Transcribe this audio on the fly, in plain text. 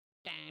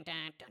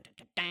Podchef.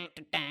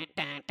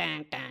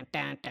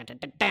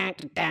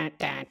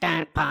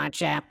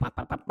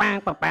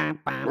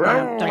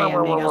 Three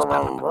amigos.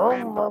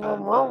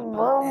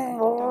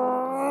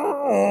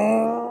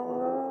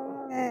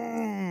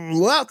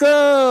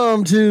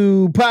 Welcome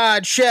to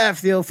Pod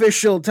Chef, the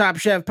official Top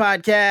Chef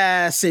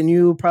podcast. And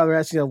you probably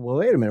asking, well,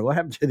 wait a minute, what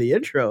happened to the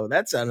intro?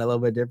 That sounded a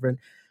little bit different.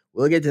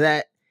 We'll get to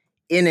that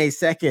in a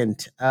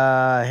second.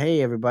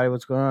 Hey, everybody,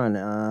 what's going on?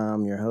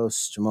 I'm your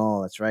host,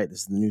 Jamal. That's right. This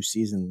is the new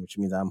season, which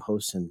means I'm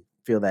hosting.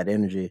 Feel that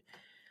energy.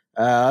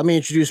 Let me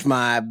introduce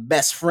my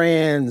best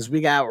friends.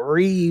 We got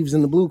Reeves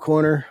in the blue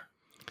corner.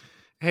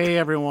 Hey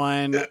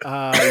everyone!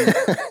 I'm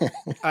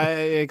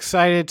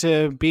excited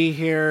to be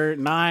here.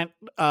 Not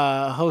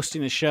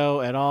hosting a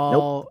show at all.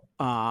 Nope.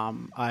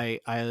 I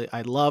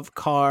love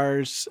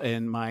cars,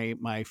 and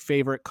my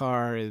favorite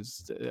car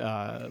is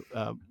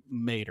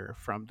Mater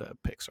from the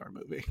Pixar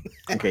movie.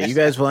 Okay, you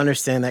guys will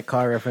understand that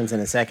car reference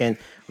in a second.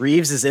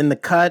 Reeves is in the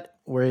cut.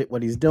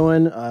 What he's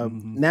doing.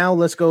 Now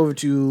let's go over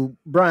to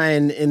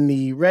Brian in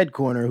the red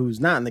corner, who's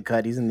not in the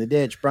cut. He's in the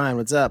ditch. Brian,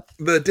 what's up?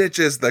 The ditch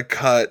is the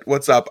cut.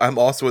 What's up? I'm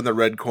also in the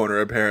red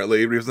corner,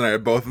 apparently. Reeves and I are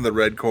both in the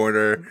red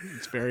corner.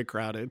 It's very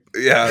crowded.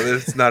 Yeah,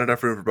 there's not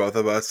enough room for both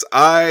of us.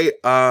 I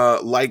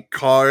like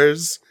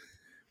cars.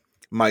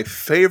 My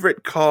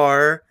favorite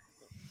car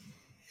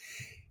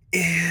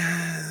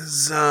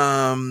is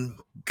Herbie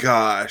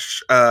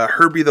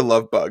the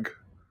Love Bug.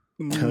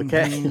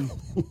 Okay.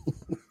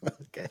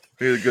 Okay.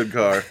 He's a good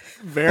car.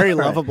 Very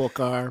lovable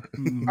car.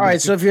 All right.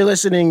 So if you're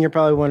listening, you're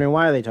probably wondering,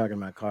 why are they talking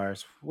about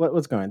cars?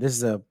 What's going on? This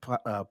is a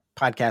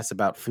podcast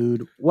about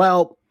food.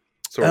 Well,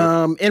 Sort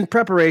of. in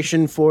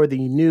preparation for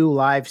the new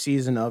live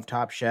season of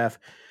Top Chef,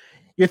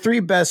 your three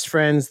best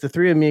friends, the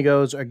three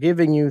amigos, are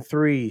giving you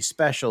three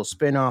special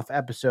spin-off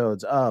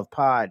episodes of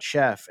Pod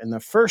Chef. And the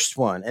first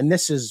one, and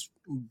this is,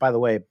 by the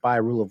way, by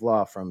rule of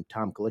law from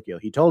Tom Colicchio,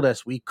 he told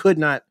us we could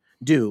not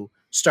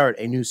start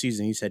a new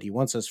season. He said he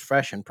wants us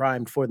fresh and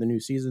primed for the new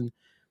season.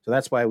 So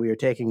that's why we are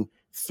taking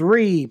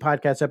three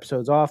podcast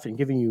episodes off and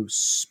giving you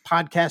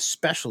podcast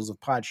specials of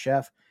Pod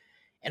Chef.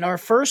 And our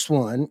first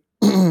one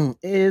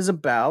is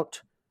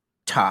about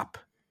Top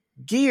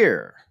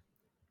Gear.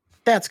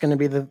 That's going to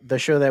be the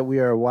show that we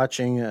are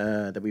watching,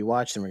 that we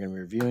watched and we're going to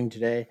be reviewing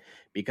today.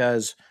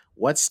 Because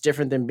what's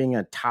different than being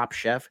a top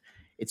chef?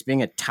 It's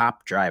being a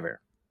top driver.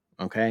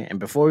 Okay? And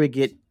before we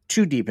get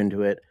too deep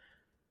into it,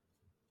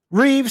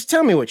 Reeves,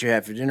 tell me what you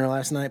had for dinner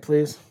last night,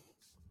 please.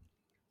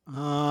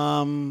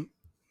 What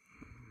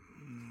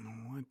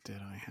did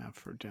I have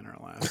for dinner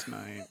last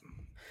night?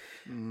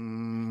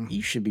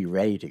 You should be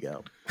ready to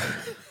go.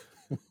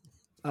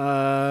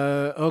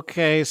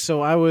 Okay,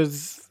 so I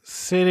was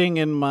sitting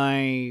in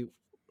my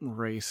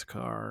race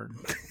car.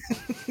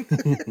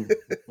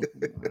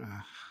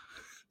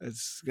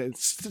 It's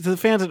to the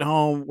fans at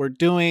home. We're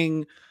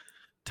doing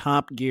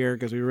Top Gear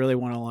because we really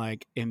want to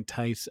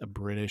entice a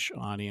British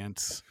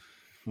audience.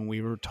 When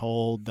we were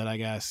told that, I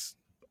guess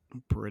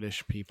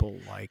British people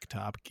like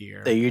Top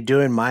Gear. So you're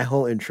doing my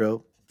whole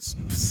intro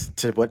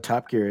to what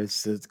Top Gear is.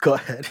 So go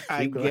ahead.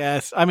 I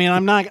guess. I mean,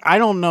 I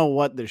don't know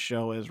what the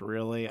show is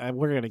really.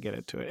 We're going to get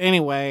into it.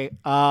 Anyway,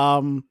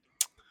 I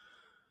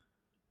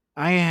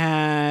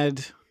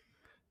had...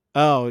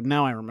 Oh,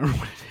 now I remember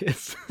what it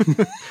is.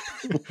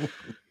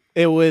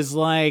 It was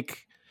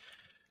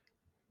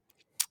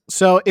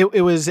So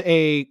it was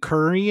a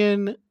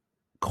Korean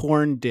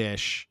corn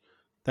dish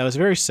that was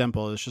very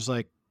simple. It's just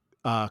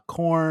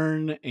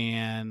corn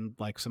and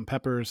some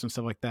peppers and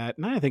stuff like that.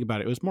 Now I think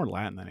about it, it was more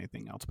Latin than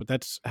anything else, but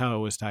that's how it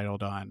was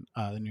titled on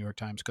the New York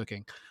Times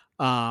Cooking.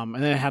 And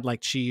then it had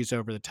cheese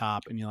over the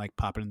top, and you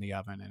pop it in the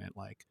oven, and it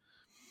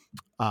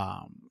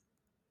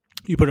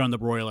you put it on the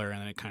broiler, and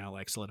then it kind of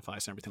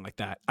solidifies and everything like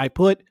that. I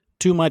put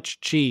too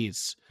much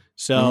cheese,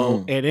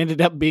 so it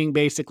ended up being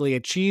basically a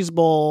cheese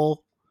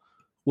bowl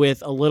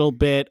with a little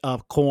bit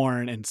of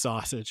corn and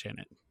sausage in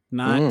it.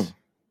 Not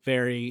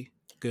very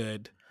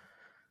good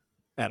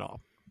at all.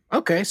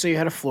 Okay, so you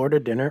had a Florida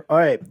dinner. All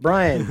right,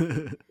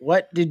 Brian,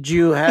 what did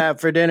you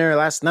have for dinner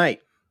last night?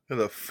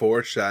 The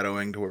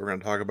foreshadowing to what we're going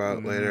to talk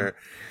about later.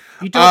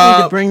 You don't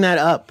need to bring that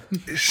up.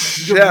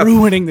 You're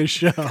ruining the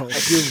show.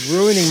 You're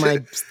ruining my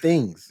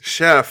things.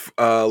 Chef,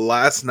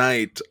 last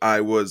night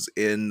I was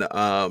in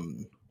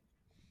Dodge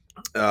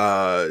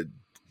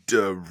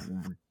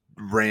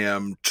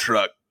Ram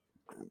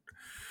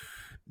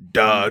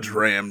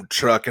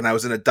truck, and I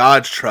was in a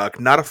Dodge truck,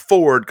 not a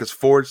Ford, because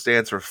Ford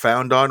stands for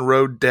Found on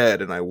Road Dead,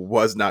 and I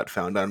was not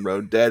found on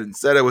road dead.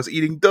 Instead, I was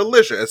eating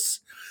delicious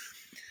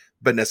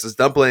Vanessa's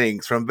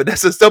dumplings from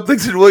Vanessa's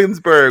Dumplings in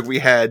Williamsburg. We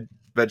had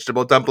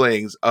vegetable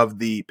dumplings of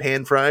the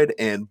pan-fried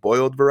and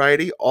boiled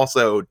variety,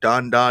 also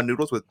Don Don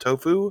noodles with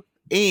tofu,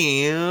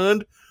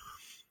 and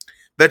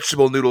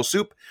vegetable noodle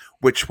soup,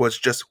 which was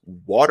just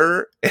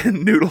water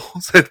and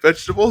noodles and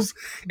vegetables.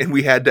 And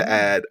we had to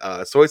add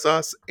soy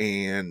sauce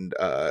and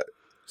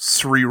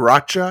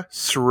sriracha,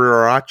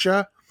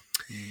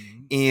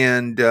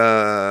 and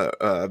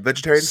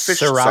vegetarian fish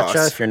Sriracha,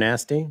 sauce. if you're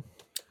nasty.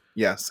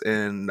 Yes,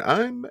 and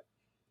I'm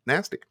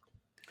nasty.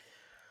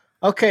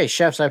 Okay,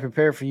 chefs, I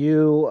prepared for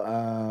you.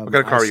 What kind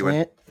of car are you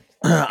in?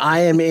 I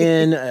am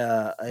in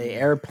a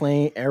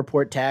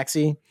airport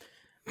taxi.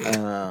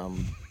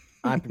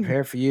 I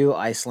prepared for you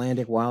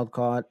Icelandic wild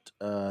caught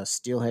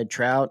steelhead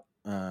trout,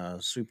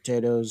 sweet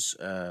potatoes,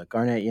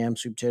 garnet yam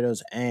sweet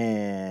potatoes,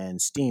 and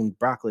steamed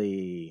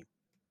broccoli.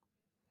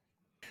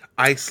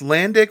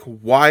 Icelandic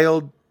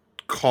wild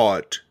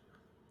caught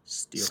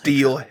Steelhead trout.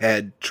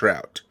 steelhead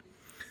trout.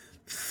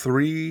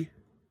 3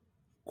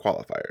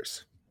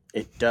 qualifiers.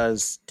 It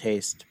does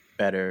taste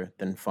better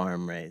than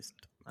farm raised.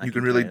 You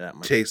can really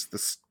taste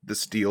the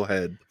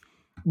steelhead.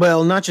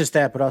 Well, not just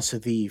that, but also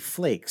the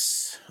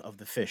flakes of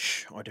the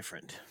fish are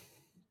different.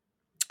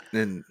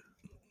 And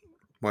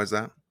why is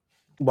that?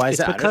 Why is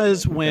It's that?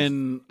 because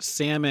when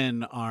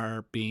salmon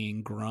are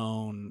being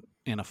grown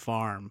in a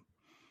farm,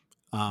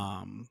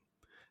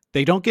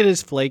 they don't get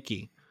as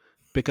flaky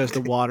because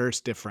the water's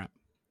different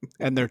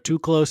and they're too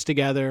close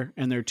together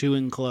and they're too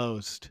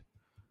enclosed.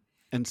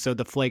 And so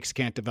the flakes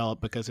can't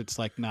develop because it's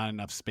like not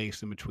enough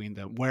space in between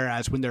them.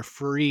 Whereas when they're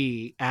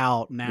free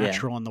out,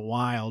 natural in the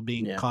wild,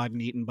 being caught and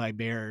eaten by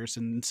bears,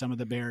 and some of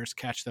the bears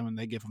catch them and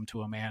they give them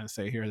to a man and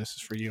say, "Here, this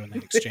is for you," and they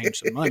exchange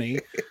some money.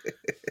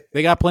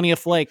 They got plenty of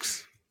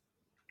flakes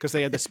because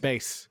they had the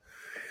space.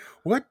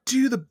 What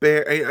do the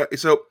bear?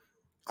 So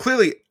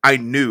clearly, I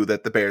knew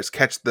that the bears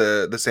catch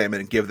the salmon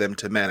and give them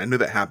to men. I knew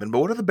that happened. But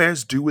what do the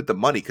bears do with the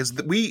money? Because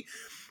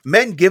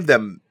men give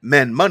them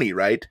men money,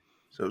 right?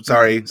 So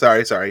sorry.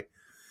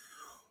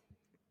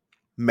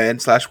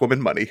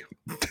 Men/woman money.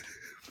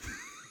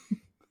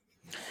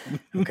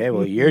 Okay,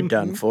 well, you're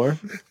done for.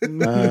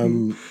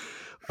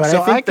 But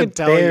So I think I the could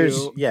tell Bears.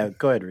 you- Yeah,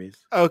 go ahead, Reese.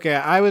 Okay,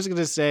 I was going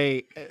to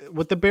say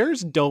what the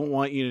bears don't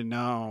want you to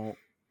know.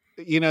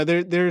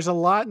 There's a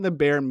lot in the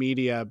bear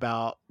media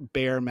about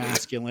bear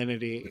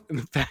masculinity and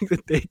the fact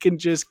that they can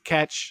just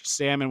catch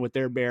salmon with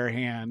their bare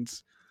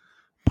hands,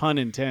 pun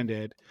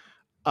intended,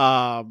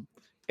 and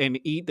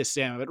eat the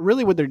salmon. But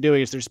really what they're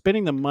doing is they're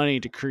spending the money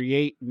to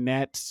create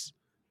nets,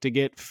 to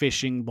get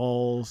fishing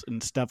bowls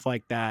and stuff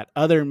like that.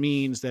 Other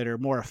means that are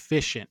more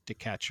efficient to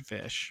catch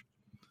fish.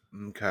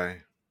 Okay.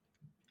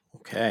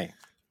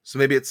 So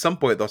maybe at some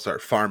point they'll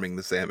start farming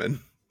the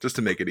salmon just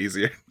to make it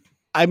easier.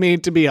 I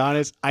mean, to be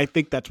honest, I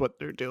think that's what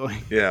they're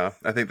doing. Yeah,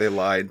 I think they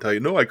lie and tell you,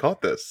 "No, I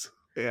caught this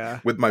Yeah.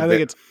 with my I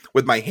think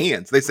with my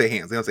hands." They say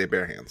hands. They don't say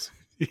bare hands.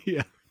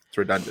 yeah. It's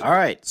redundant. All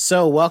right.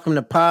 So, welcome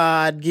to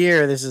Pod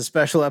Gear. This is a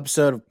special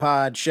episode of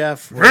Pod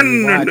Chef. where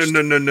we watched-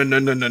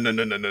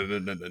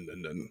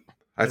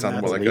 That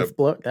sounds more like leaf a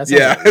blower. That's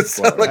yeah. a leaf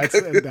blower. Like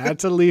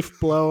That's a leaf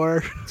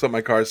blower. that's what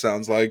my car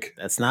sounds like.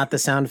 That's not the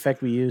sound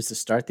effect we use to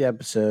start the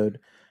episode.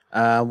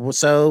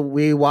 So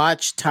we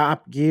watched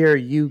Top Gear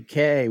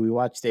UK. We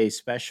watched a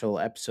special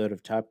episode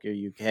of Top Gear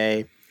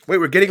UK. Wait,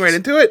 we're getting right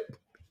into it.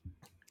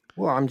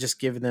 Well, I'm just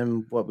giving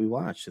them what we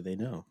watched so they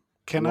know.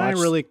 Can Watch- I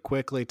really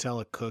quickly tell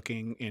a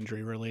cooking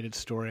injury related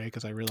story?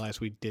 Because I realized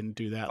we didn't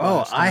do that. Oh,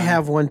 last I time.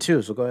 have one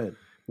too. So go ahead.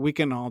 We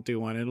can all do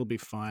one. It'll be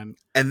fun.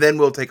 And then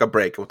we'll take a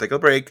break. We'll take a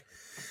break.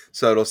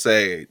 So it'll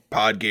say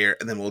Pod Gear,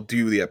 and then we'll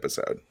do the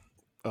episode.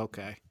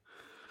 Okay.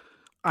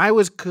 I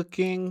was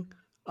cooking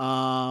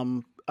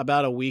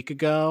about a week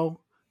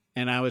ago,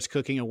 and I was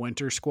cooking a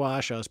winter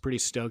squash. I was pretty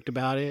stoked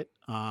about it.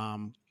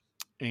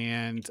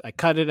 And I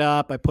cut it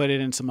up. I put it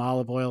in some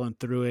olive oil and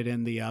threw it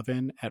in the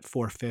oven at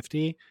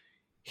 450.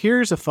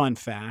 Here's a fun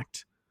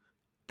fact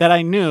that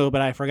I knew,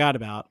 but I forgot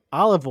about.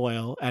 Olive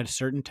oil at a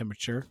certain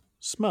temperature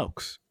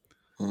smokes.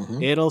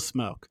 Mhm. It'll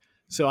smoke.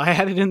 So I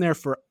had it in there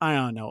for, I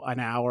don't know, an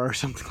hour or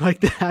something like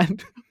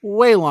that.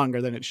 Way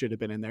longer than it should have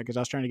been in there because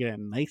I was trying to get it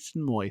nice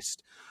and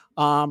moist.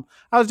 I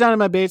was down in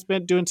my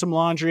basement doing some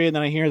laundry, and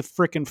then I hear the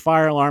freaking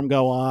fire alarm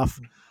go off.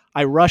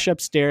 I rush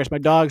upstairs. My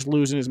dog's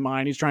losing his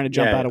mind. He's trying to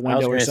jump out a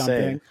window or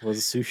something. Was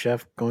the sous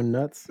chef going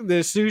nuts?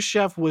 The sous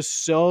chef was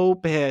so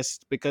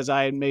pissed because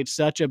I had made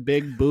such a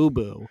big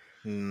boo-boo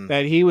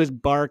that he was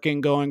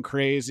barking, going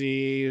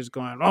crazy. He was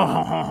going,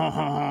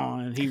 oh,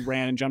 and he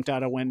ran and jumped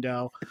out a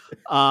window.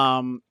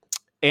 And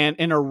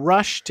in a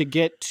rush to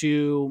get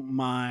to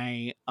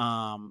my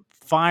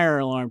fire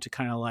alarm to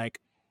kind of like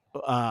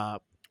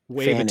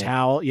wave Fan a it.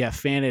 towel,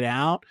 fan it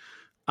out,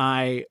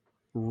 I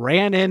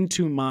ran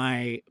into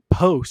my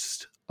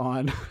post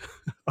on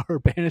our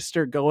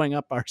banister going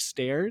up our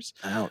stairs,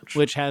 Ouch.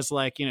 which has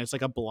like, it's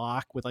like a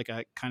block with like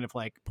a kind of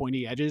like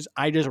pointy edges.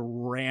 I just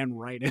ran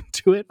right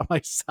into it on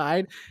my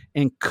side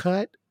and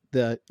cut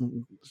the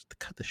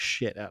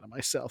shit out of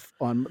myself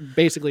on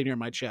basically near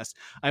my chest.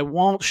 I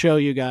won't show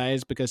you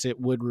guys because it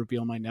would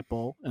reveal my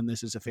nipple, and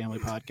this is a family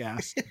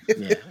podcast.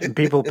 Yeah, and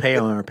people pay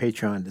on our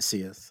Patreon to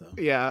see us. So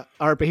Yeah,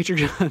 our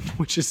Patreon,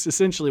 which is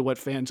essentially what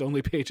fans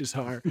only pages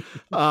are.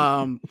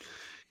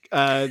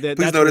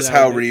 Please notice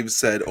how Reeves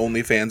said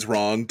OnlyFans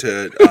wrong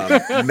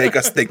to make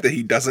us think that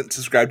he doesn't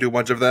subscribe to a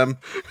bunch of them.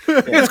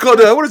 It's called,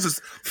 what is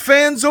this?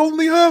 Fans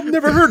Only? I've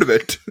never heard of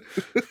it.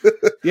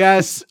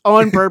 Yes,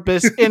 on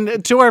purpose.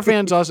 And to our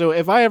fans also,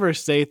 if I ever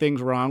say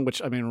things wrong,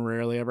 which I mean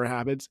rarely ever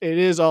happens, it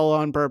is all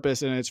on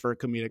purpose and it's for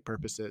comedic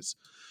purposes.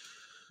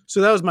 So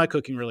that was my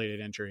cooking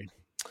related injury.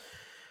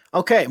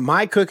 Okay,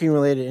 my cooking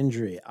related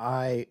injury.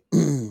 I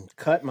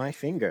cut my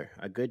finger,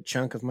 a good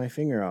chunk of my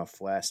finger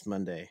off last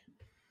Monday.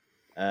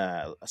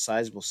 A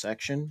sizable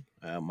section.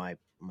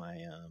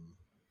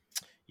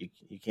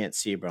 You can't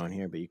see it around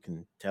here, but you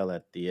can tell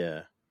that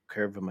the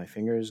curve of my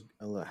fingers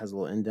has a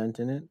little indent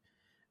in it.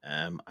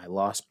 I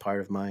lost part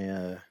of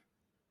my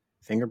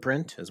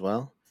fingerprint as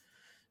well,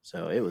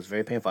 so it was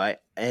very painful.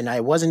 I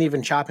wasn't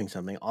even chopping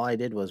something. All I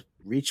did was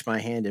reach my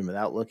hand in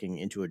without looking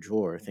into a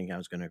drawer, thinking I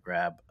was going to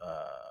grab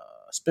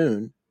a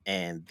spoon,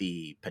 and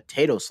the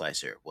potato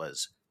slicer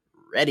was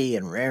ready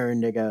and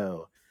raring to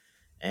go.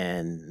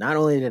 And not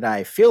only did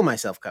I feel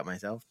myself cut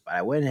myself, but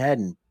I went ahead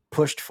and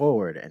pushed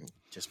forward and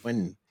just went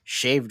and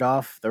shaved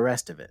off the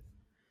rest of it.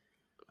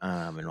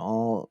 And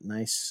all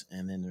nice.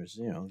 And then there's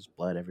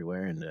blood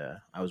everywhere. And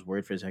I was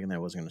worried for a second that I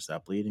wasn't going to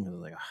stop bleeding because I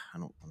was like, I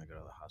don't want to go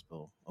to the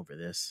hospital over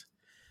this.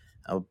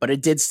 But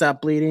it did stop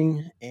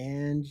bleeding.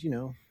 And,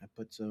 I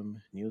put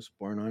some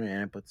Neosporin on it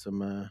and I put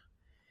some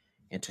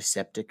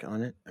antiseptic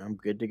on it. I'm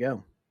good to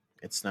go.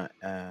 It's not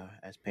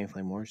as painful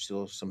anymore.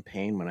 Still some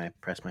pain when I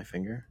press my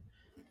finger.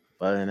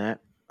 But other than that,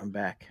 I'm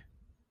back.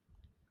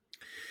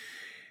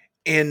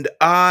 And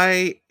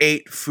I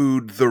ate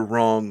food the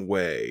wrong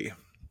way.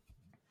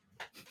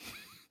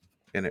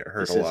 And it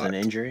hurt a lot. This is an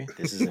injury?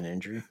 This is an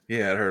injury?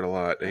 Yeah, it hurt a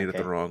lot. I ate it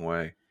the wrong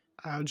way.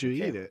 How'd you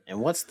eat it? And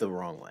what's the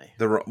wrong way?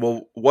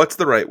 What's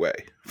the right way?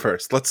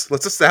 First, let's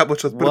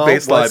establish. Let's put a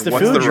baseline.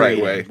 What's the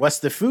right way? What's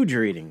the food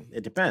you're eating?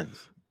 It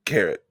depends.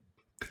 Carrot.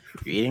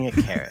 You're eating a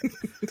carrot.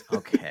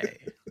 Okay.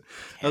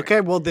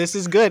 Okay, well, this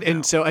is good.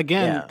 And so,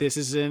 again, this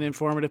is an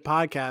informative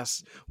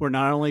podcast. We're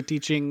not only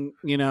teaching,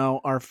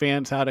 our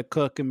fans how to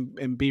cook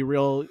and be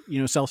real,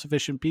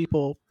 self-sufficient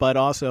people, but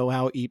also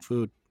how to eat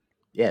food.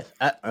 Yes.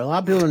 A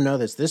lot of people don't know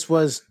this. This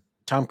was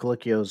Tom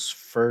Colicchio's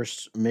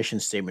first mission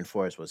statement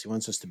for us. He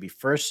wants us to be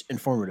first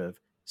informative,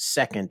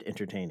 second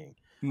entertaining.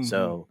 Mm-hmm.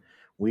 So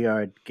we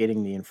are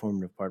getting the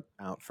informative part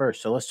out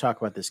first. So let's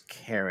talk about this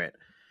carrot.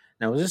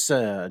 Now, was this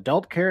an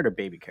adult carrot or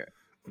baby carrot?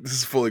 This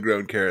is fully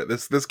grown carrot.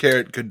 This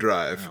carrot could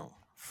drive. Oh,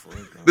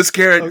 fully grown. This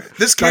carrot.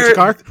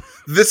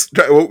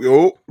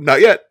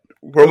 Not yet.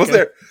 We're almost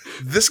there.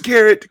 This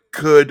carrot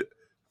could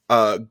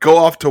go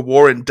off to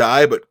war and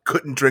die, but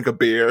couldn't drink a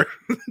beer.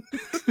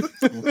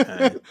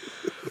 Okay.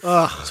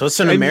 So it's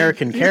an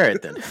American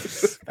carrot then.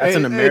 That's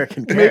an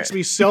American carrot. It makes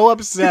me so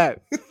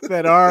upset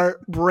that our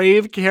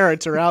brave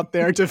carrots are out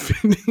there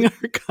defending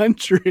our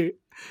country,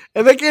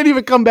 and they can't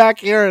even come back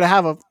here to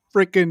have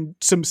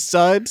some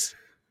suds.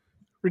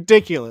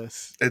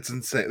 Ridiculous. It's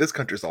insane. This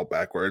country's all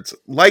backwards.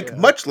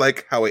 Much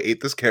like how I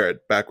ate this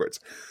carrot backwards.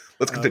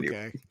 Let's continue.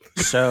 Okay.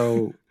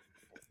 So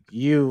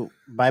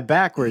by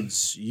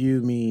backwards,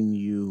 you mean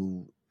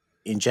you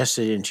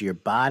ingested it into your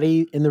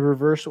body in the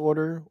reverse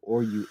order,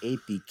 or you ate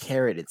the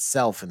carrot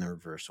itself in the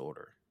reverse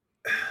order?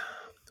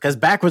 Because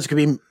backwards could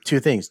be two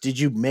things. Did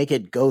you make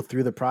it go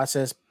through the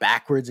process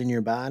backwards in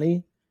your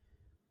body?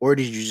 Or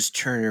did you just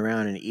turn it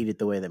around and eat it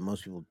the way that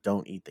most people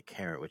don't eat the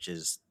carrot, which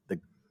is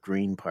the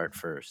green part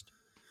first?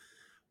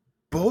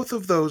 Both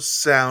of those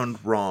sound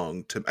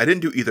wrong to me. I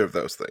didn't do either of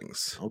those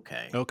things.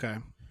 Okay.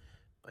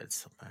 But it's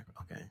still back.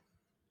 Okay.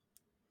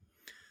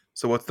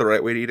 So what's the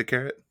right way to eat a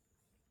carrot?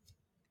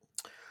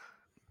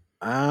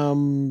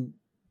 Well,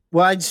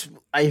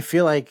 I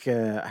feel like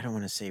I don't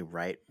want to say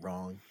right,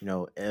 wrong.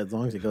 As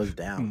long as it goes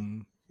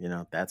down,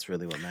 that's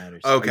really what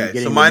matters. Okay.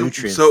 So mine.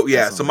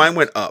 So mine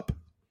went up.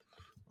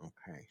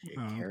 Okay.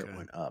 Your carrot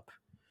went up.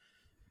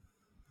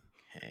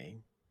 Okay.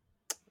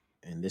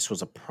 And this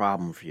was a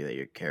problem for you that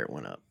your carrot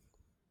went up.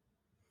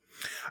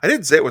 I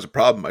didn't say it was a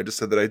problem. I just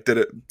said that I did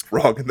it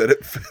wrong and that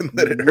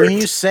it hurt. When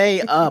you say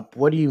up,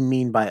 what do you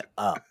mean by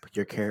up?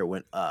 Your carrot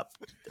went up.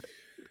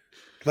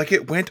 Like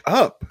it went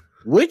up.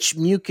 Which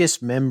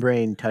mucous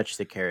membrane touched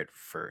the carrot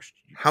first?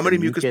 How many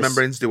mucous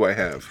membranes do I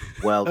have?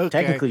 Well,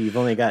 technically, you've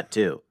only got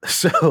two.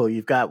 So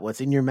you've got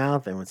what's in your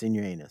mouth and what's in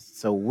your anus.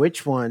 So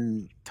which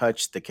one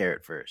touched the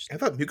carrot first? I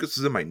thought mucus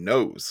was in my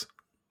nose.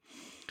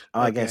 Oh,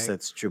 I guess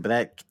that's true. But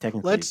that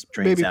technically Let's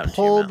drains maybe out into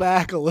pull your mouth.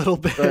 back a little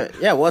bit. But,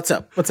 yeah, what's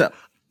up?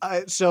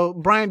 So,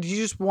 Brian, do you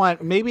just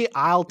want? Maybe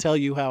I'll tell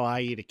you how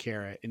I eat a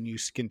carrot, and you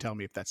can tell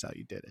me if that's how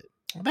you did it.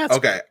 That's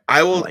okay.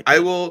 Good. I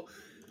will.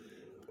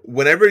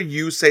 Whenever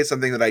you say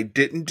something that I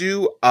didn't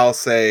do, I'll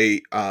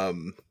say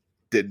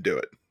didn't do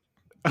it.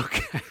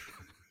 Okay,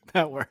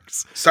 that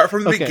works. Start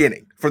from the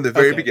beginning, from the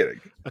very beginning.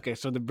 Okay,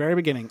 so the very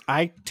beginning,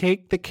 I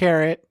take the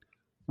carrot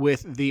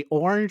with the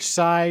orange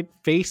side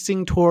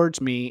facing towards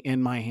me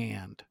in my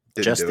hand.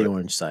 Just the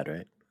orange side,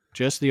 right?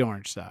 Just the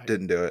orange side.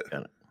 Didn't do it.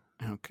 Got it.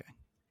 Okay.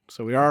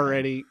 So we are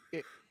already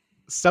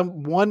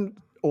one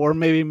or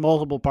maybe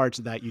multiple parts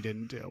of that you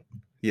didn't do.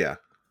 Yeah.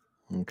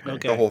 Okay.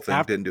 The whole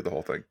thing. Didn't do the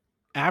whole thing.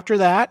 After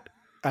that,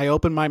 I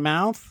open my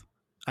mouth.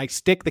 I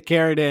stick the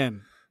carrot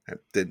in. I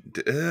didn't.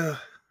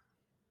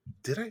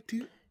 Did I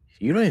do?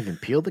 You don't even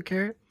peel the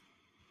carrot?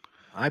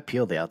 I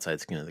peel the outside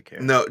skin of the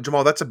carrot. No,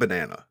 Jamal, that's a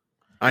banana.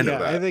 I know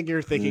that. I think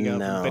you're thinking of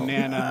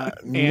banana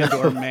and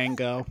or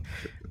mango.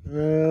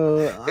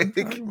 I'm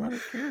talking about a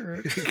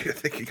carrot. You're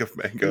thinking of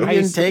You mango.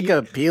 didn't take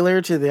a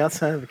peeler to the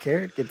outside of a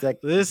carrot, get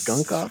that This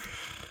gunk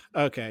off?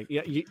 Okay,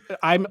 yeah,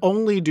 I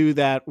only do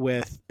that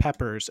with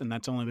peppers, and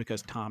that's only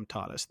because Tom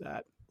taught us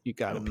that. You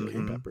got to peel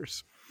your Mhm.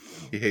 peppers.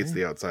 He hates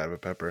the outside of a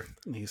pepper.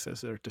 And he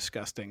says they're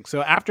disgusting.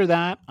 So after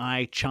that,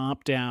 I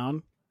chomp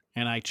down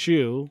and I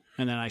chew,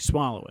 and then I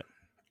swallow it.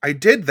 I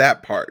did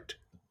that part.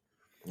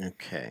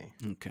 Okay.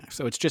 Okay,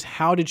 so it's just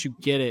how did you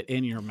get it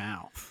in your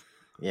mouth?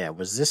 Yeah,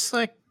 was this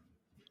like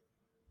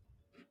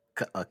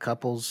a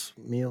couple's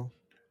meal?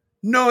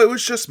 No, it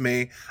was just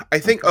me. I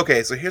think,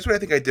 okay, so here's what I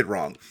think I did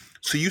wrong.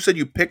 So you said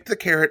you picked the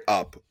carrot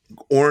up,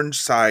 orange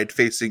side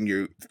facing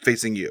you,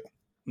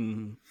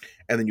 Mm-hmm.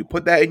 and then you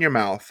put that in your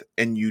mouth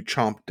and you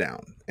chomped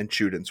down and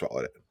chewed and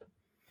swallowed it.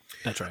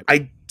 That's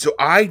right. So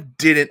I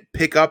didn't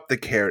pick up the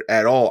carrot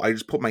at all. I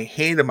just put my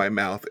hand in my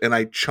mouth and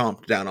I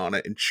chomped down on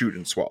it and chewed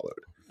and swallowed.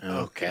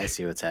 Okay, I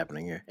see what's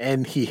happening here.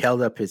 And he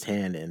held up his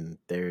hand, and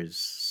there's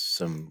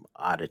some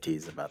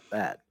oddities about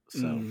that.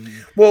 So, Mm,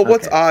 Well,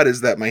 what's Okay. odd is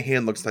that my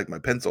hand looks like my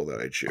pencil that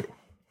I chew.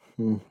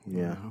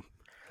 yeah. wow.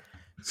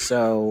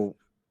 So,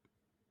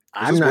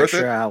 I'm this not worth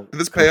sure it? how. Did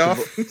this pay off?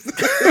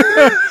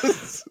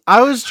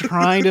 I was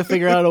trying to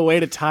figure out a way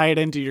to tie it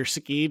into your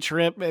ski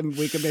trip, and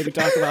we could maybe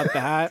talk about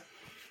that,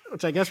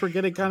 which I guess we're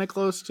getting kind of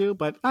close to.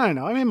 But I don't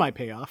know. I mean, it might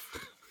pay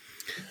off.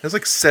 It was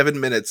like 7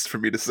 minutes for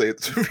me to say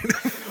it, for me to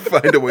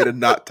find a way to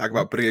not talk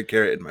about putting a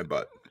carrot in my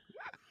butt.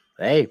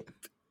 Hey,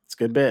 it's a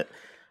good bit.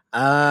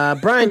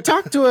 Brian,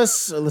 talk to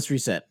us. Let's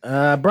reset.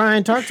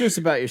 Brian, talk to us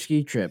about your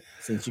ski trip.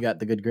 Since you got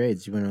the good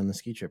grades, you went on the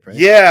ski trip, right?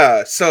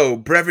 Yeah, so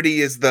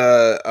brevity is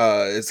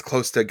is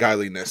close to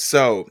guiliness.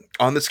 So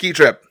on the ski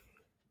trip,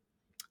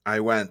 I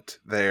went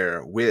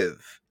there with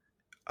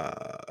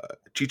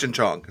Cheech and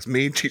Chong. It's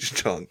me, Cheech and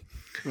Chong.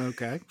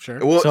 Okay,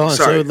 sure. Well, So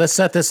sorry. let's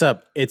set this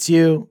up. It's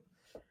you,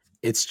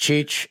 it's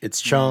Cheech, it's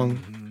Chong,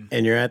 Mhm.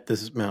 and you're at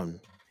this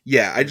mountain.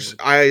 Yeah,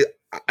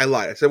 I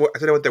lied. I said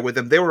I went there with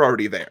them. They were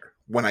already there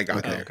when I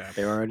got there. Okay.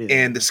 They were already there.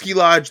 And the ski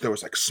lodge, there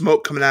was like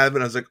smoke coming out of it.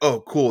 And I was like,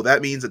 oh, cool.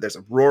 That means that there's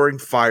a roaring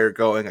fire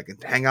going. I can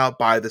hang out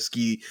by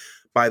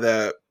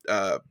the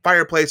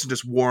fireplace and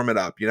just warm it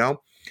up, you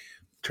know?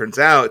 Turns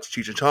out it's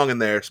Cheech and Chong in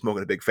there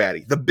smoking a big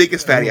fatty. The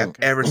biggest fatty I've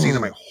Okay. ever seen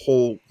in my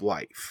whole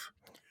life.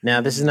 Now,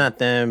 this is not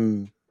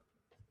them.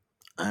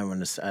 I don't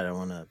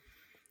want to.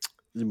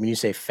 When you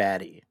say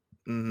fatty,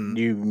 Mhm.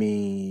 do you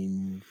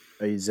mean,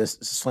 is this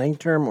a slang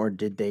term, or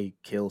did they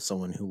kill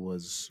someone who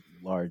was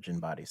large in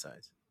body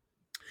size?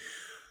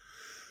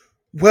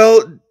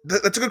 Well,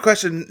 that's a good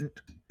question,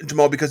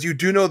 Jamal, because you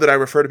do know that I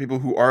refer to people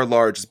who are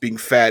large as being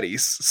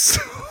fatties.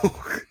 So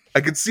I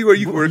could see where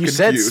you were You confused.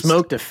 said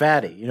smoked a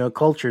fatty. You know,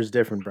 culture is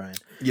different, Brian.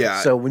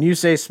 Yeah. So when you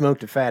say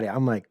smoked a fatty,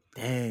 I'm like,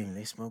 dang,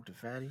 they smoked a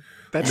fatty.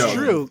 That's No.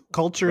 true.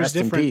 Culture Rest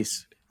is in different,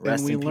 peace. Rest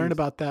and we in learn peace.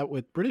 about that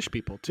with British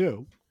people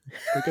too,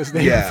 because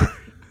they Yeah.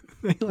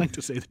 they like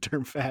to say the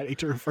term "fatty"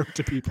 to refer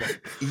to people.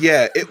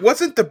 Yeah, it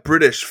wasn't the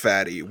British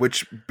fatty,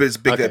 which is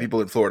big to Okay.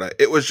 people in Florida.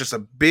 It was just a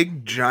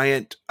big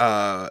giant,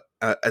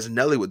 as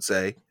Nelly would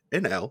say,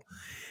 an L.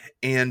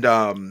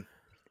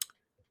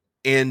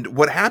 And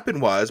what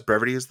happened was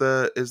brevity is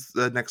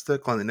the next to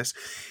cleanliness,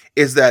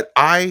 is that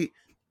I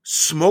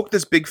smoked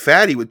this big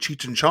fatty with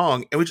Cheech and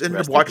Chong, and we just ended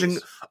Rest up in watching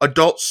peace.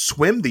 adults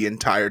swim the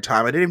entire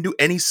time. I didn't even do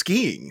any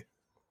skiing.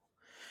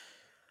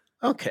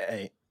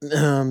 Okay.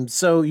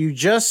 So you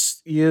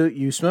just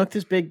you smoked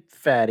this big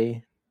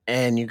fatty,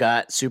 and you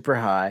got super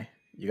high.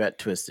 You got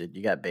twisted.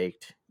 You got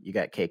baked. You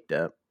got caked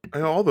up. I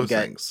know all those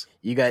got- things.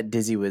 You got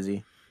dizzy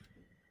wizzy.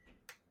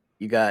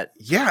 You got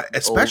Yeah,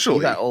 especially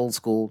you got old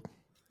school.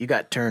 You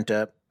got turned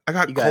up. I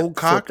got You got cold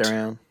cocked. flipped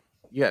around.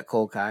 You got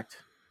cold cocked,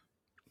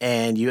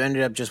 and you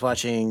ended up just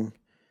watching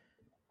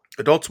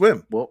Adult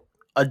Swim.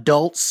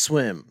 Adult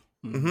Swim.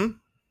 hmm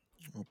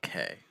Mm-hmm.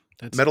 Okay,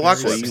 That's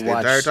Metalocalypse very you the sad. watched-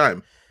 entire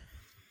time.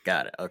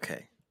 got it.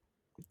 Okay,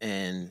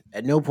 and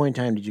at no point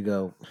in time did you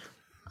go,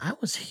 I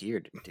was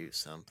here to do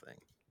something.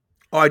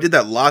 Oh, I did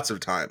that lots of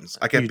times.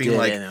 I kept You being did,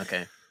 like, and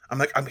okay. I'm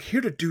like, I'm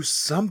here to do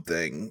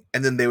something.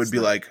 And then they would It's be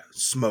not- like,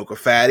 smoke a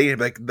fatty. And I'd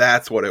be like,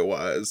 that's what it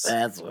was.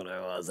 That's what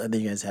it was. I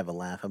think you guys have a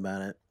laugh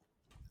about it.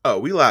 Oh,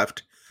 we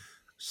laughed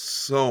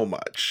so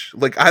much.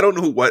 Like, I don't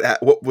know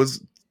what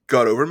was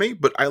got over me,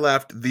 but I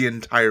laughed the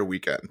entire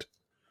weekend.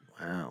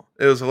 Wow.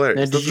 It was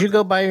hilarious. Now, did you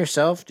go by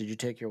yourself? Did you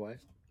take your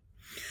wife?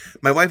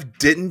 My wife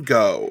didn't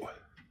go.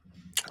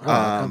 Oh,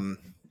 how come?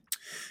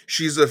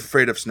 She's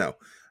afraid of snow.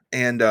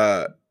 And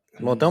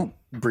Well, don't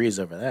breeze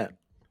over that.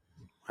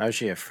 How is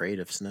she afraid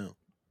of snow?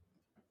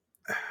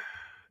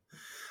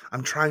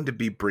 I'm trying to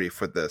be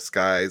brief with this,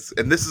 guys.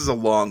 And this is a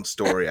long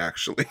story,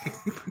 actually.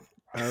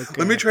 Okay.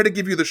 Let me try to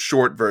give you the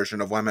short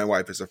version of why my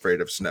wife is afraid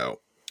of snow.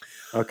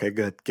 Okay,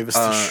 good. Give us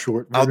the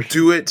short I'll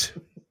do it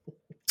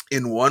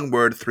in one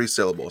word, 3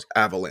 syllables.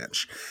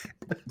 Avalanche.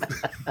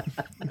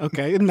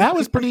 Okay, and that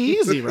was pretty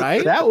easy,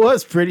 right? That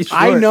was pretty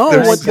short. I know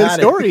There's- what the got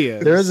it. story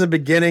is. There was a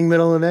beginning,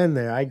 middle, and end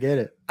there. I get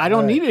it. I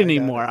don't All need right, it I got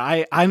anymore.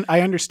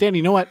 I understand.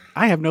 You know what?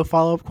 I have no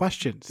follow up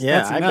questions. Yeah,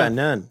 That's I enough. got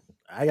none.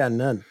 I got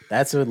none.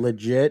 That's a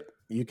legit.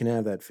 You can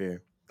have that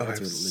fear. I That's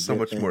have a so legit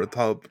much thing. more to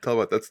tell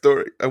about that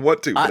story. I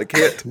want to, but I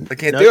can't. I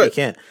can't No, do you it.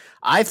 can't.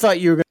 I thought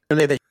you were going to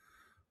say that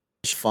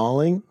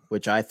falling,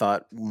 which I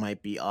thought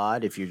might be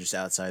odd if you're just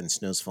outside and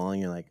snow's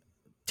falling. You're like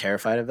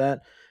terrified of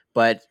that.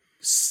 But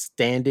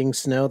standing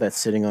snow that's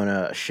sitting on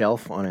a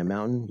shelf on a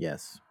mountain,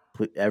 yes,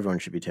 everyone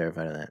should be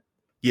terrified of that.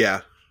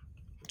 Yeah.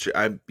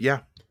 Yeah.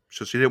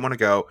 So she didn't want to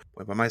go.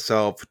 Went by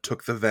myself.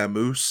 Took the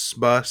Vamoose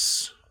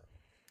bus.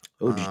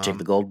 Oh, did you take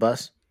the gold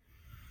bus?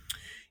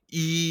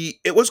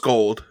 It was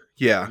gold.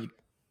 Yeah.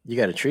 You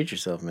got to treat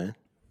yourself, man.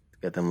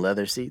 Got them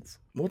leather seats.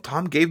 Well,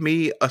 Tom gave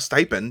me a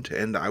stipend,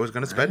 and I was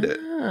going to spend it.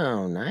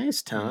 Oh,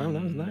 nice, Tom.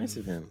 That was nice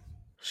of him.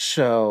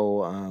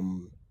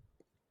 So,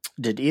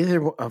 did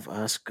either of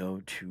us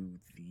go to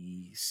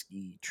the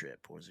ski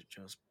trip, or was it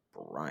just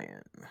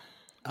Brian?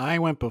 I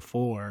went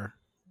before,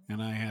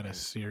 and I had a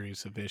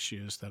series of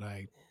issues that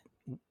I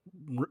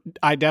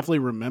definitely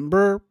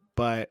remember,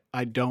 but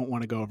I don't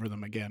want to go over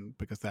them again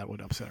because that would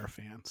upset our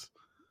fans.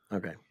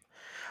 Okay.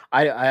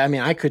 I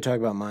mean, I could talk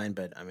about mine,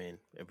 but I mean,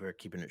 if we're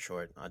keeping it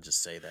short, I'll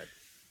just say that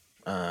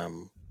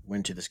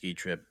went to the ski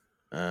trip,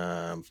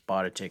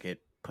 bought a ticket,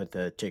 put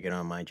the ticket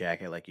on my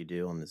jacket like you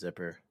do on the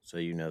zipper, so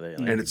you know that.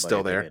 Like, And it's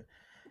still there.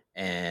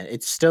 And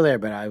it's still there,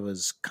 but I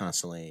was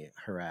constantly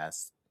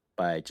harassed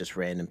by just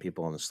random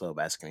people on the slope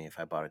asking me if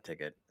I bought a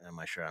ticket. Am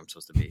I sure I'm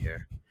supposed to be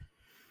here?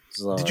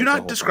 So Did you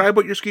not describe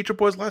what your ski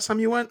trip was last time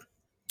you went?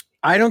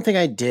 I don't think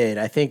I did.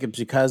 I think it's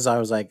because I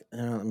was like,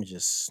 let me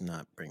just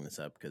not bring this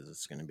up because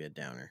it's going to be a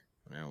downer.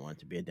 I don't want it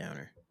to be a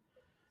downer.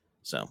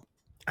 So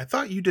I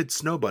thought you did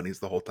snow bunnies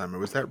the whole time, or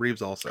was that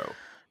Reeves also?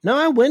 No,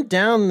 I went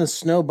down the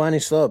snow bunny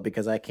slope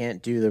because I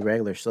can't do the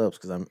regular slopes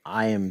because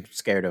I am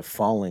scared of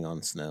falling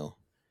on snow.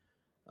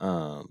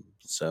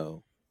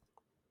 So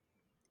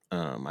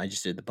I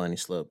just did the bunny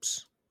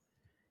slopes,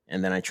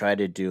 and then I tried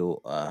to do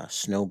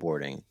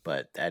snowboarding,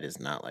 but that is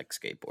not like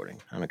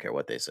skateboarding. I don't care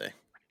what they say.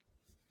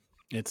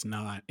 It's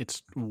not.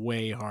 It's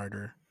way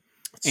harder.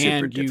 It's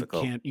super and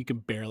difficult. You can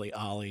barely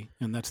ollie,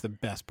 and that's the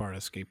best part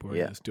of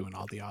skateboarding is doing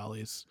all the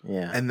ollies.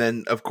 Yeah. And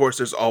then of course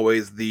there's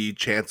always the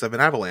chance of an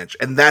avalanche.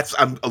 And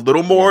I'm a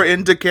little more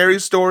into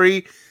Carrie's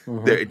story.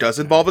 Mhm. It does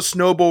involve a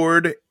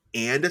snowboard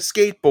and a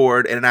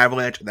skateboard and an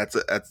avalanche, and that's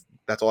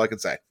all I can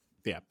say.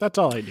 Yeah, that's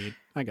all I need.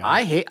 I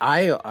got it.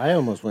 I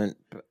almost went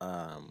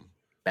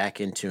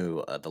back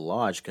into the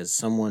lodge because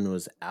someone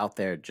was out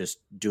there just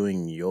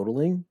doing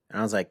yodeling, and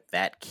I was like,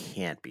 that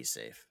can't be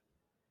safe.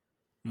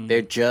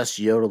 They're just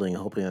yodeling,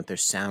 hoping that their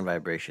sound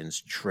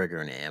vibrations trigger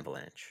an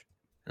avalanche.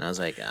 And I was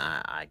like,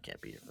 I can't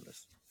be here for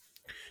this.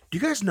 Do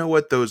you guys know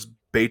what those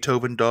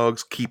Beethoven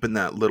dogs keep in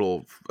that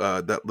little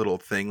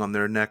thing on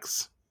their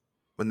necks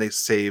when they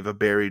save a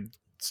buried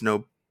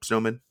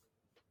snowman?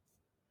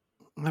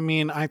 I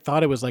mean, I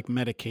thought it was like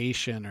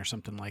medication or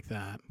something like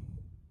that.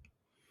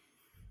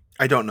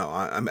 I don't know.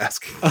 I'm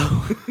asking.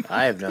 Oh.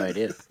 I have no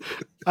idea.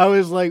 I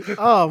was like,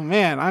 oh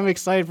man, I'm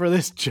excited for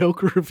this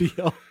joke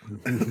reveal.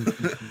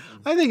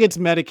 I think it's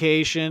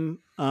medication.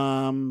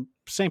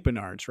 St.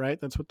 Bernards,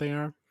 right? That's what they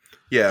are.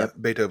 Yeah, Yep.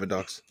 Beethoven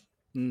dogs.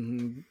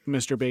 Mm-hmm.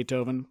 Mr.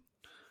 Beethoven.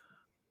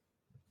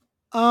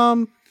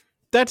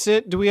 That's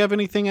it. Do we have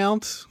anything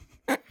else?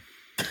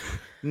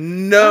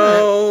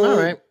 No. All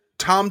right.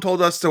 Tom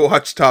told us to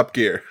watch Top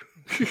Gear.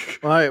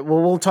 All right.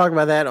 Well, we'll talk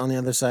about that on the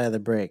other side of the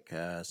break.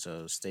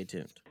 So stay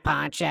tuned.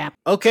 Pod Chef.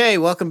 Okay,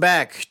 welcome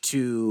back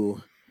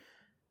to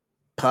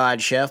Pod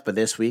Chef, but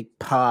this week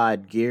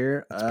Pod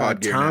Gear.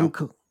 Pod Gear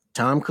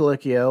Tom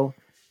Colicchio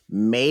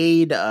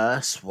made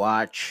us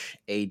watch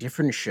a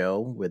different show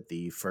with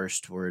the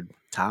first word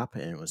top,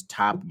 and it was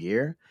Top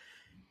Gear.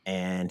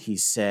 And he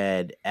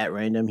said at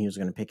random he was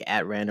going to pick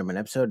at random an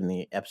episode, and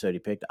the episode he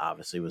picked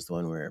obviously was the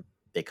one where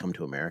they come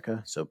to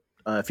America. So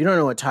if you don't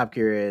know what Top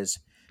Gear is,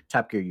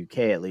 Top Gear UK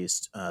at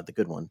least, the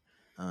good one.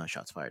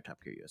 Shots fired,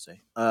 Top Gear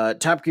USA.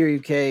 Top Gear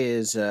UK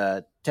is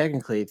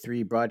technically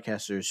three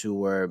broadcasters who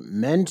were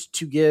meant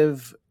to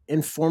give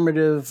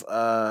informative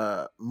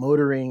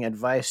motoring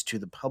advice to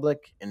the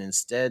public and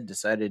instead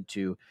decided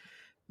to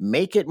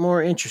make it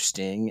more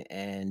interesting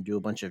and do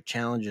a bunch of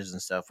challenges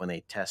and stuff when they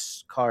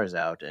test cars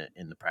out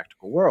in the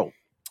practical world.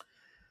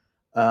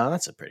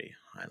 That's a pretty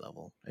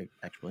high-level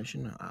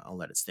explanation. I'll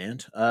let it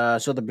stand.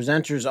 So the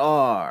presenters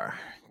are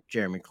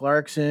Jeremy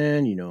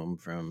Clarkson, you know him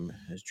from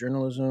his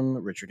journalism.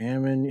 Richard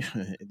Hammond,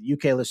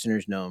 UK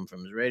listeners know him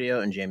from his radio.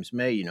 And James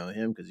May, you know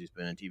him because he's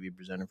been a TV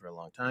presenter for a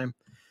long time.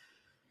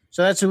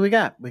 So that's who we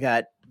got. We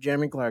got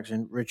Jeremy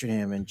Clarkson, Richard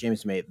Hammond,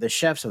 James May, the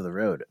chefs of the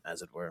road,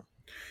 as it were.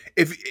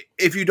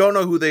 If you don't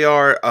know who they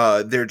are,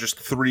 they're just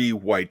three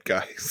white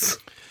guys.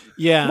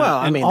 Yeah. Well,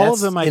 I and mean, all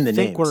that's of them I in the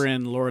think names. were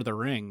in Lord of the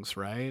Rings,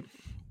 right?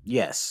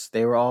 Yes,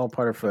 they were all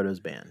part of Frodo's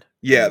band.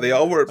 Yeah, they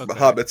all were Okay.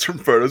 hobbits from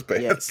Frodo's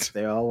band. Yes,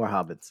 they all were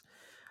hobbits.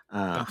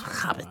 That's what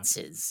I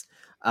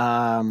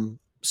Hobbitses.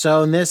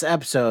 So in this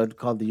episode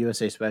called the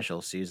USA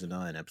Special, Season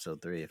 9,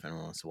 Episode 3, if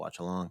anyone wants to watch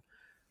along,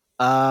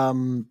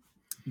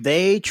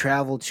 they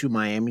travel to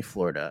Miami,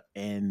 Florida,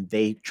 and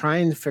they try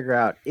and figure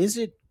out, is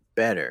it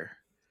better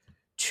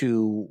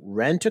to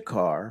rent a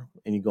car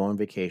and you go on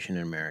vacation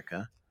in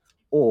America,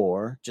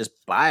 or just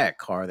buy a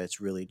car that's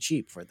really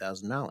cheap for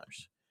 $1,000.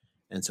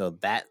 And so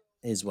that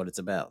is what it's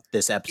about.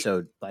 This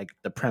episode, like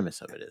the premise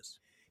of it is.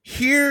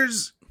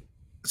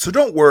 So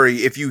don't worry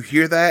if you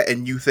hear that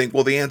and you think,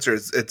 well, the answer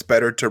is it's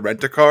better to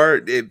rent a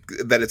car,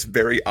 that it's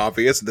very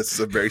obvious. This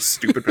is a very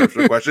stupid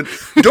personal question.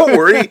 Don't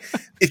worry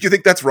if you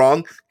think that's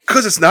wrong,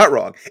 because it's not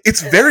wrong.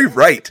 It's very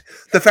right.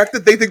 The fact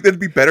that they think that it'd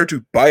be better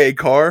to buy a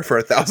car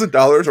for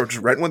 $1,000 or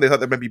just rent one, they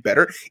thought that might be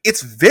better.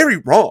 It's very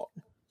wrong.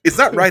 It's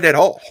not right at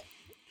all.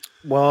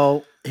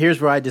 Well, here's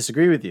where I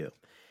disagree with you.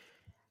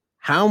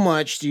 How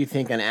much do you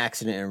think an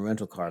accident in a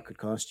rental car could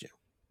cost you?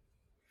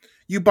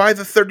 You buy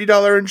the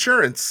 $30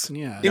 insurance.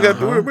 Yeah. You got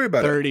to worry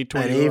about 30, it.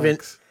 20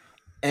 bucks.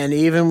 And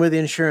even with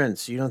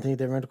insurance, you don't think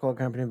the rental car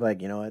company would be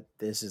like, you know what,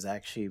 this is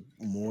actually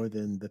more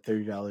than the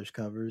 $30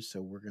 covers,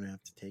 so we're going to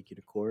have to take you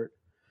to court.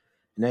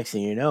 Next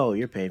thing you know,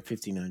 you're paying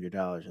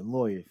 $1,500 in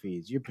lawyer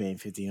fees. You're paying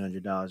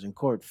 $1,500 in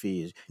court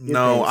fees.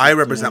 No, I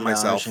represent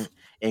myself.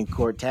 In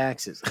court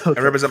taxes. Okay,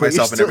 I represent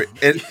myself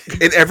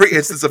in every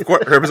instance of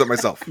court. I represent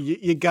myself.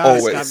 You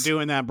gotta stop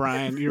doing that,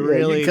 Brian. You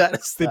really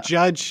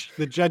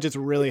the judges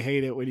really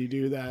hate it when you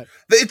do that.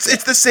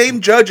 It's the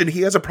same judge, and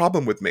he has a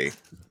problem with me.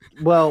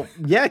 Well,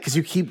 yeah, because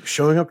you keep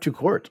showing up to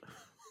court.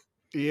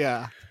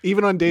 Yeah.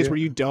 Even on days where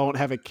you don't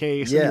have a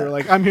case, and you're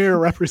like, I'm here to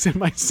represent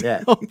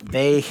myself. Yeah.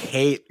 They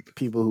hate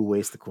people who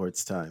waste the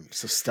court's time.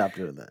 So stop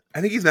doing that.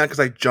 I think he's mad because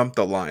I jumped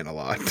the line a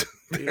lot.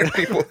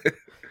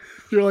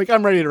 You're like,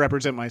 I'm ready to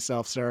represent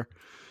myself, sir.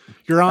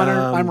 Your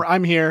Honor,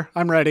 I'm here.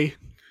 I'm ready.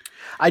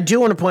 I do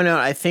want to point out,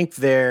 I think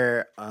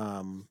they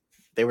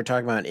were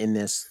talking about in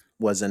this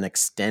was an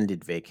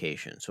extended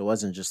vacation. So it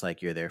wasn't just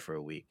like you're there for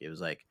a week. It was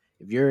like,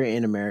 if you're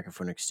in America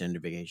for an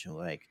extended vacation,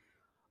 like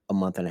a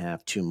month and a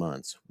half, 2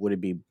 months, would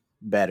it be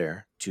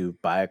better to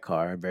buy a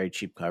car, a very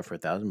cheap car for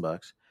 $1,000,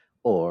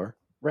 or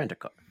rent a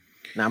car?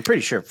 Now, I'm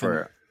pretty sure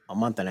for a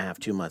month and a half,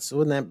 2 months, so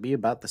wouldn't that be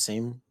about the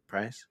same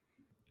price?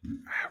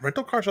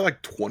 Rental cars are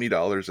like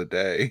 $20 a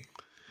day.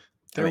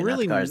 They're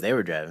really not the cars they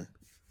were driving.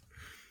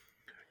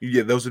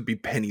 Yeah, those would be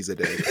pennies a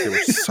day. They were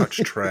such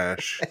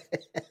trash.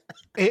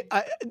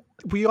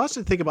 We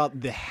also think about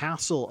the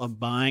hassle of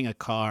buying a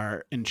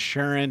car,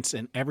 insurance,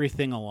 and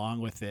everything along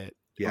with it.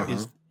 Yeah.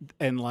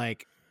 And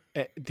like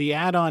the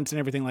add-ons and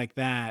everything like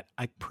that,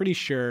 I'm pretty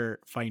sure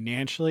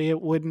financially it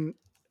wouldn't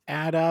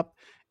add up.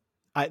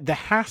 The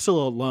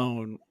hassle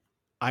alone,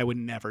 I would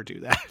never do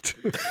that.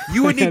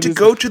 You would need to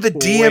go to the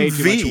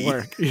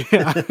DMV.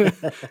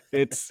 Yeah.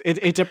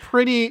 It's a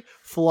pretty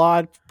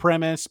flawed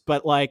premise,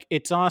 but like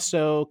it's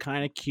also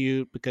kind of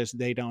cute because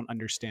they don't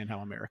understand how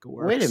America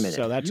works. Wait a minute.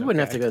 So that's you wouldn't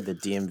have to go to the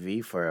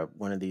DMV for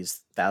one of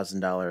these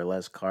 $1,000 or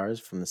less cars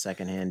from the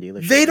secondhand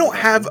dealership. They don't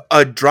have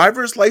a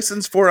driver's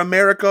license for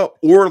America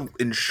or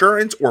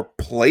insurance or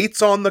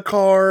plates on the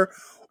car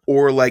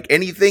or like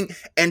anything.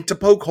 And to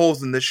poke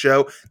holes in this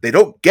show, they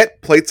don't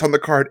get plates on the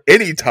car at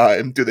any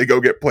time. Do they go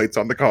get plates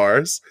on the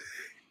cars?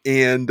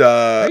 And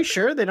are you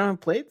sure they don't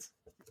have plates?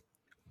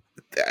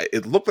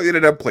 It looked like they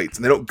didn't have plates,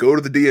 and they don't go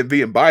to the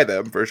DMV and buy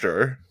them for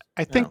sure.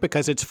 I think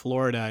because it's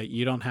Florida,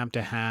 you don't have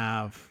to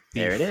have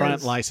the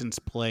front license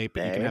plate,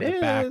 but you can have the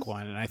back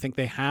one. And I think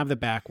they have the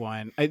back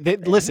one.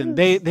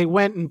 They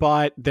went and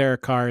bought their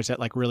cars at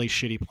like really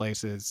shitty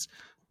places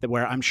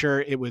where I'm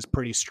sure it was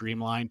pretty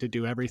streamlined to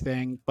do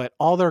everything, but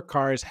all their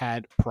cars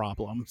had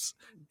problems.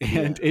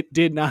 And it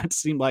did not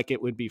seem like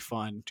it would be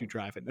fun to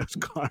drive in those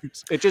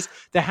cars. It just,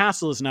 the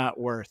hassle is not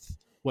worth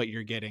what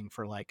you're getting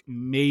for like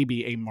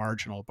maybe a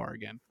marginal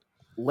bargain.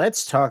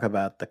 Let's talk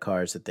about the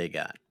cars that they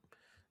got.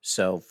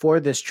 So for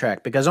this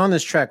trek, because on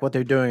this trek, what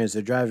they're doing is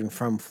they're driving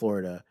from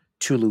Florida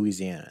to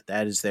Louisiana.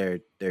 That is their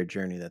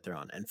journey that they're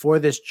on. And for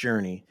this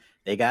journey,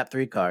 they got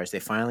 3 cars.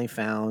 They finally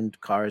found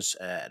cars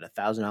at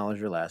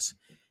 $1,000 or less.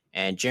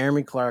 And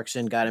Jeremy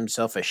Clarkson got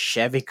himself a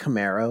Chevy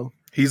Camaro.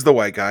 He's the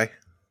white guy.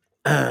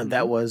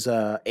 That was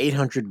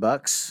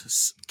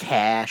 $800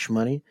 cash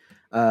money.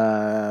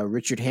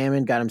 Richard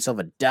Hammond got himself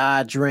a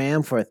Dodge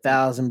Ram for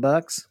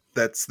 $1,000.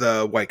 That's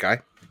the white guy.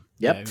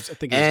 Yep.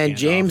 Yeah, and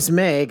James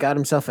May got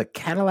himself a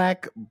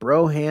Cadillac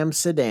Brougham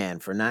sedan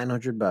for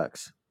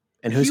 $900.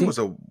 And who's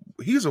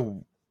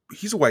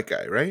he's a white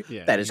guy, right?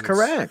 Yeah, that is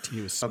correct.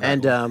 He was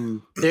and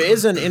there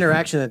is an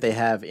interaction that they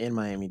have in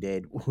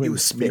Miami-Dade. He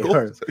was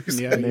Smeagol.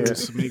 Yeah, he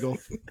was Smeagol.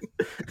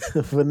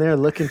 When they're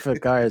looking for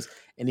cars,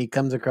 and he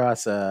comes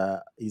across,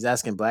 he's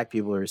asking black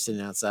people who are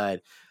sitting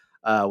outside,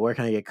 where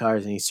can I get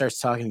cars? And he starts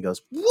talking. He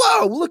goes,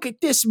 "Whoa, look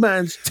at this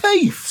man's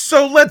teeth."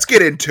 So let's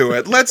get into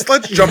it. Let's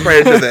jump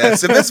right into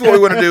this. If this is what we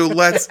want to do,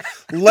 let's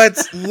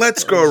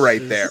go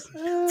right there.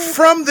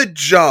 From the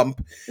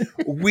jump,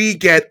 we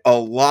get a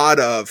lot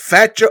of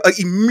fat joke.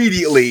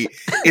 Immediately,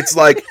 it's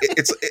like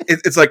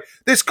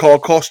this car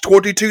costs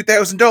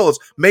 $22,000.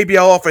 Maybe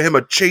I'll offer him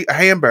a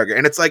hamburger.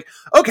 And it's like,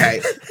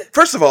 okay,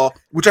 first of all,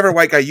 whichever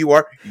white guy you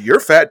are,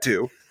 you're fat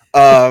too.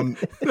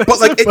 But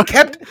like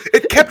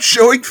it kept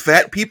showing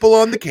fat people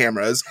on the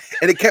cameras,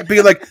 and it kept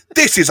being like,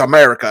 "This is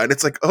America," and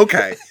it's like,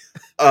 okay,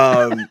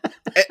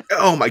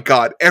 Oh my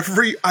god!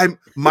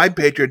 My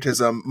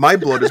patriotism, my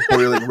blood is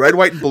boiling red,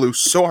 white, and blue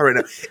so hard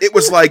right now. It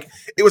was like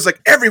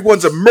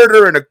everyone's a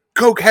murderer and a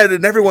cokehead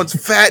and everyone's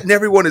fat and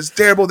everyone is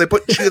terrible. They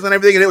put cheese on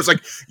everything and it was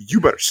like, you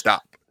better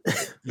stop.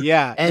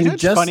 Yeah, and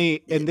it's funny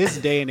in this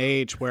day and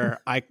age where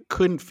I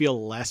couldn't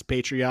feel less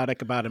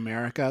patriotic about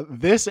America.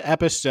 This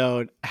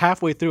episode,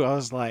 halfway through, I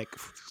was like,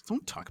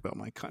 "Don't talk about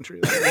my country."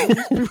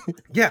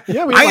 Yeah,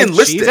 I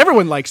enlisted. Cheese.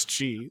 Everyone likes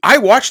cheese. I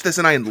watched this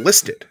and I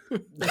enlisted,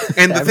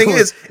 and the thing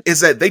is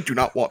that they do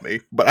not want me,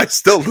 but I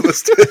still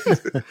enlisted.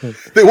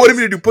 They wanted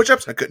me to do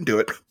push-ups, I couldn't do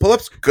it.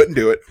 Pull-ups, couldn't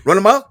do it. Run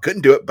a mile,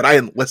 couldn't do it, but I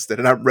enlisted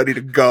and I'm ready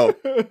to go.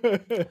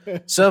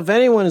 So if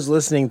anyone is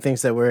listening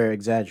thinks that we're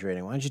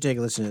exaggerating, why don't you take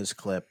a listen to this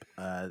clip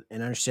and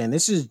understand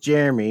this is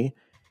Jeremy,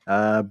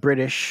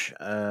 British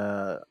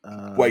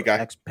white guy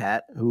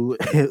expat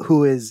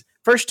who is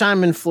first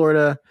time in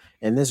Florida,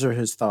 and these are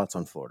his thoughts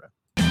on Florida.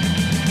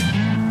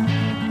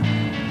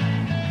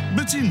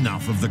 But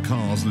enough of the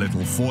car's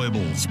little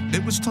foibles.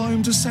 It was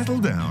time to settle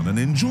down and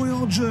enjoy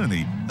our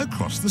journey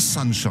across the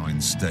Sunshine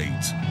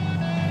State.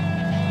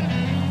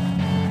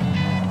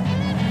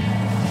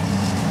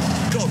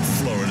 God,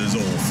 Florida's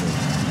awful.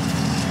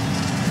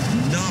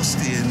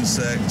 Nasty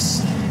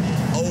insects,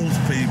 old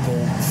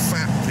people,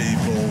 fat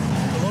people,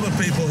 a lot of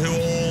people who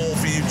all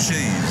offer you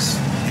cheese.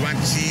 You want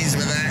cheese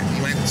with that?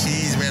 You want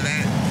cheese with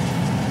that?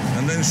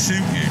 And then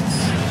shoot you.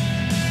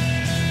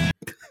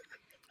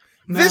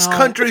 This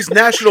country's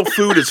national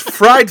food is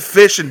fried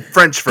fish and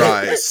French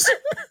fries.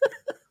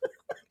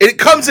 It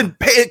comes in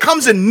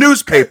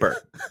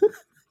newspaper.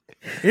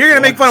 You're gonna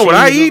make fun of what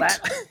I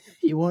eat?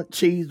 You want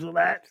cheese with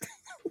that?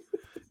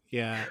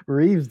 Yeah,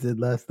 Reeves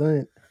did last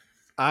night.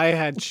 I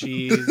had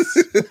cheese.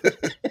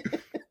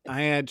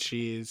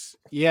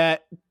 Yeah,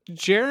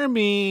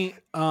 Jeremy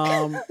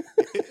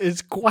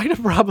is quite a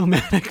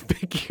problematic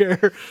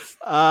figure.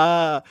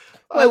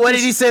 Wait, what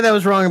did he say that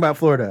was wrong about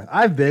Florida?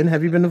 I've been.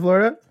 Have you been to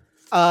Florida?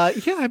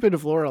 Yeah, I've been to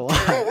Florida a lot.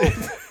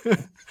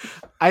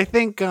 I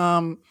think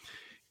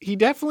he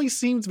definitely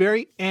seems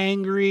very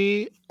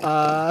angry.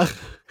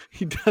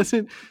 He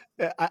doesn't.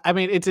 I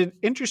mean, it's an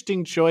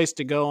interesting choice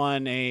to go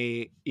on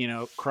a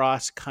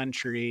cross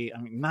country. I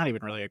mean, not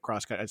even really a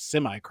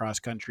semi cross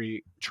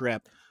country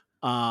trip.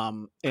 In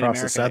across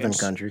America. The southern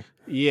country.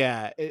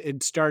 Yeah,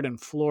 it'd start in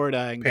Florida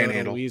and go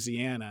Panhandle. to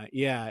Louisiana.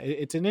 Yeah,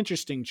 it's an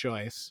interesting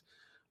choice.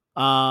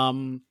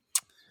 Yeah,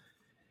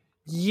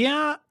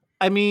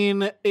 I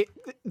mean,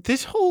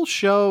 this whole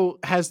show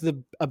has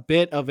a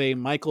bit of a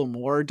Michael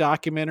Moore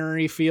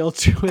documentary feel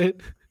to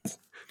it.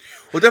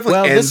 Well,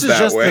 definitely ends this is that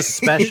just way. the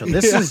special.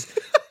 This is.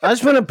 I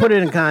just want to put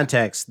it in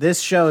context.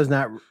 This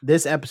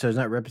episode is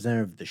not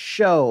representative of the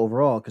show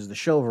overall, because the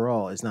show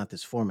overall is not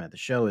this format. The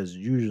show is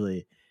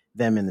usually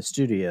them in the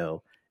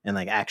studio and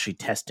like actually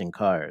testing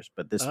cars.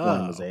 But this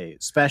one was a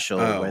special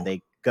where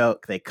they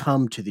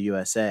come to the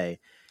USA,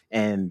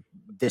 and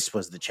this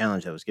was the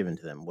challenge that was given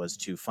to them, was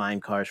to find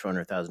cars for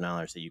under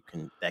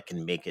 $1,000 that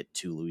can make it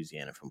to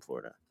Louisiana from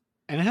Florida.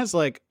 And it has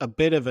like a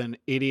bit of an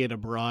Idiot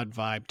Abroad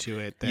vibe to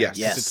it. Yes.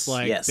 It's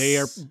like they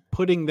are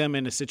putting them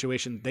in a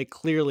situation they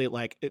clearly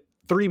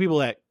three people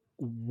that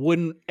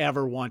wouldn't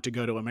ever want to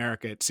go to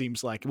America. It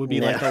seems like it would be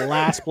like the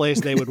last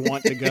place they would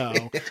want to go.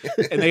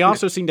 And they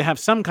also seem to have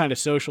some kind of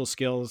social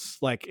skills,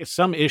 like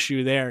some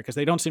issue there, because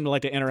they don't seem to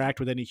like to interact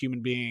with any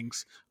human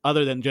beings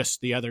other than just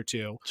the other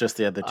two. Just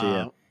the other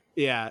two,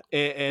 yeah.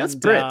 And, that's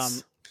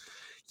Brits.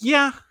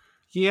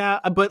 Yeah,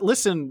 but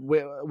listen,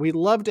 we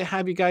love to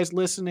have you guys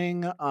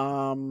listening.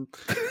 And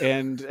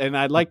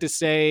I'd like to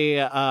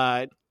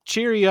say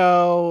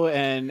cheerio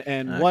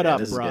and what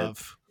up, bruv.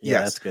 Good.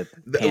 Yeah, yes, that's good.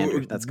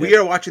 That's good. We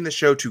are watching the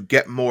show to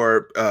get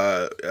more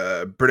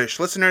British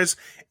listeners,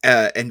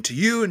 and to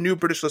you, new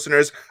British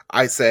listeners,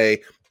 I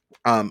say,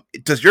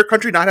 does your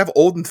country not have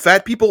old and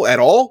fat people at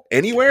all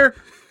anywhere?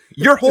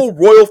 Your whole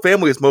royal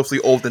family is mostly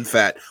old and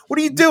fat. What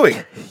are you doing?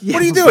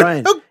 What are you doing?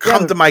 Brian, Don't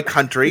come to my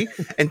country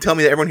and tell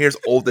me that everyone here is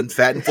old and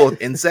fat and full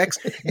of insects.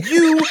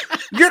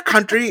 Your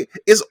country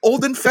is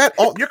old and fat.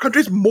 Your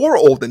country's more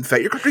old and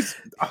fat. Your country's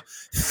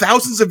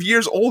thousands of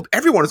years old.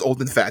 Everyone is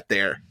old and fat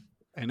there.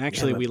 And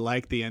actually, we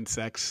like the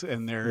insects,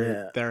 and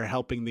they're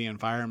helping the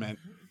environment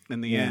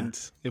in the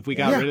end. If we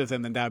got rid of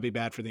them, then that would be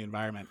bad for the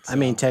environment. So. I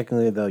mean,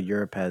 technically, though,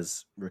 Europe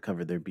has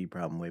recovered their bee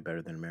problem way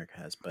better than America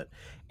has. But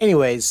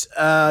anyways,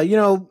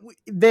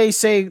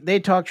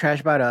 they talk trash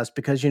about us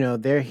because,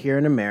 they're here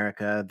in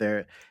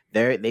America.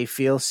 They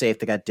feel safe.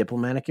 They got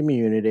diplomatic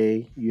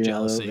immunity.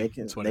 Jealousy. They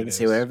can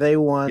say whatever they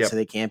want, so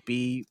they can't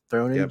be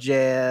thrown in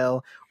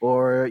jail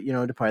or,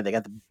 departed. They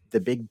got the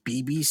big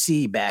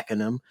BBC backing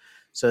them,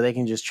 so they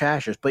can just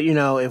trash us. But,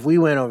 if we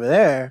went over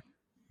there,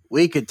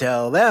 we could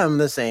tell them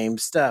the same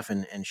stuff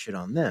and shit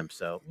on them.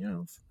 So,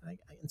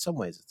 in some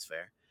ways it's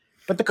fair.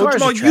 But the cars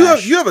Jamal, are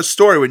trash. you have a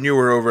story when you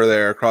were over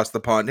there across the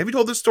pond. Have you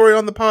told this story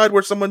on the pod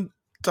where someone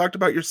talked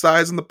about your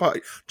size in the pod?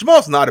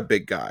 Jamal's not a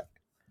big guy.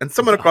 And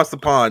someone across the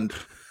pond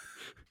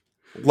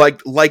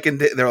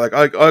they're like,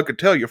 I could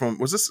tell you're from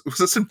was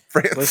this in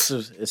France?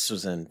 This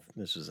was in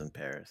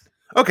Paris.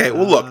 Okay,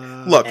 well,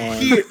 look.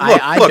 And Here,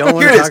 I look, don't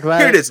want here to it is. talk about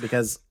Here it is.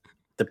 because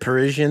the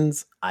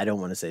Parisians, I don't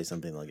want to say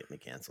something that'll get me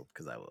canceled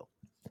because I will.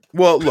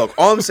 Well, look,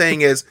 all I'm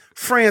saying is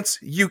France,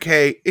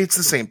 UK, it's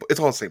the same. It's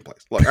all the same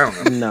place. Look, I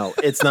don't know. No,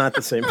 it's not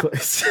the same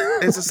place.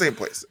 It's the same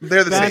place.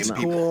 They're the That's same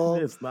people. cool.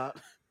 It's not.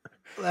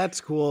 That's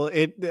cool.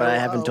 But I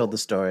haven't told the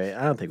story.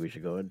 I don't think we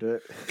should go into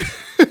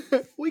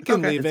it. We can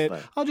Okay, leave it's it.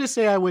 fine. I'll just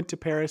say I went to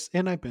Paris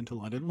and I've been to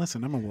London.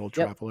 Listen, I'm a world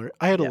Yep. traveler.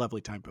 I had a Yep.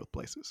 lovely time both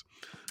places.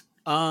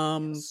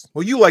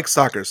 Well, you like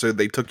soccer, so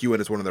they took you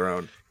in as one of their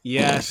own.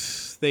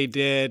 Yes, they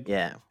did.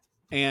 Yeah.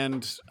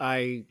 And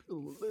I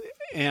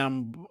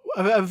am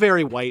a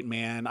very white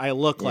man. I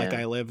look like Yeah.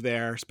 I live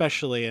there,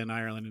 especially in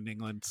Ireland and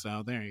England.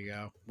 So there you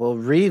go. Well,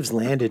 Reeves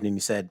landed and he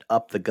said,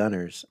 "Up the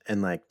Gunners,"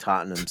 and like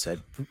Tottenham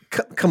said,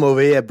 "Come over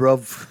here,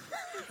 bruv.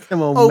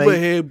 Come on, Over mate.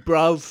 here,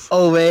 bruv.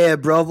 Over here,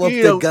 bruv. Up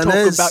You the don't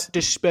Gunners." talk about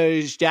the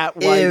Spurs that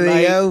way, Here we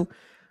mate. go.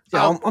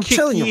 Yeah, I'll I'm kick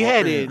telling you your what,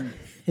 head man. in.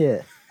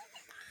 Yeah.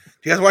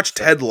 You guys watch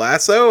Ted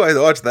Lasso? I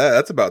watched that.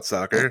 That's about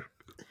soccer.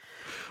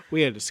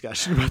 We had a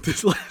discussion about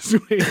this last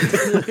week.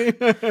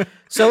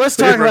 So let's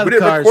We talk didn't, about we the didn't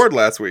cars. record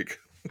last week.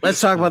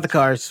 Let's talk about the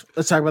cars.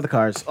 Let's talk about the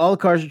cars. All the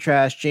cars are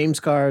trash. James'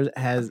 car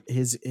has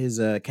his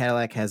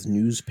Cadillac has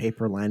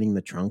newspaper lining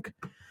the trunk.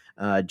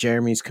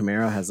 Jeremy's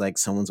Camaro has like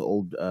someone's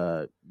old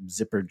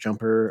zipper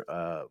jumper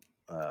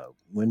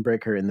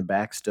windbreaker in the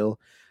back still.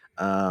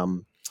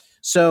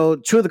 So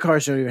two of the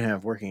cars don't even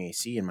have working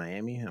AC in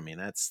Miami. I mean,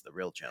 that's the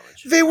real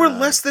challenge. They were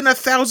less than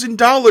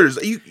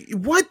 $1,000. You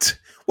what?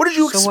 What did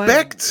you So what?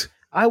 expect?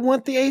 I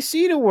want the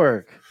AC to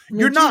work. I mean,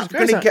 You're not Jesus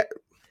Christ, going to get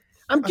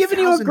I'm giving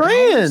you $1,000?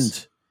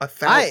 $1,000.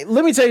 $1,000.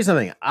 Let me tell you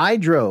something. I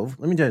drove a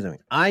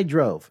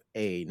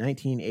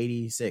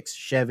 1986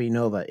 Chevy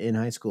Nova in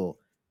high school.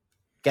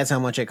 Guess how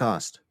much it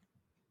cost?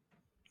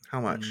 How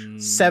much?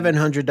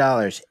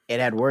 $700. It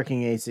had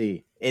working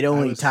AC. It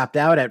only was- topped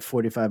out at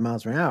 45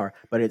 miles per hour,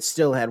 but it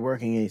still had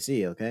working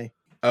AC. Okay.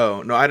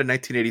 Oh no, I had a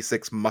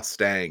 1986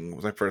 Mustang. It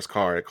was my first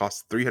car. It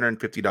cost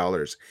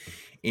 $350,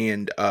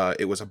 and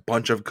it was a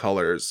bunch of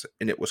colors,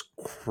 and it was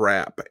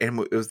crap. And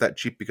it was that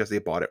cheap because they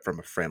bought it from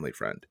a family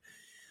friend.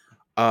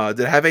 Did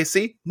it have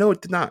AC? No,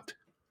 it did not.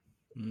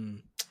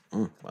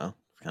 Well,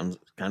 kind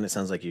of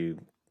sounds like you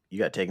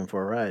got taken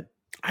for a ride.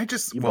 I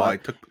just You well, bought- I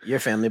took Your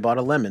family bought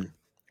a lemon.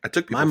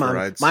 people My for mom,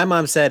 rides. my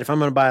mom said, if I'm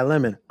gonna buy a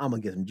lemon, I'm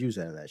gonna get some juice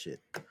out of that shit.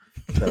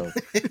 So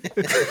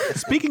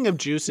Speaking of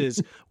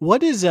juices,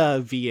 what does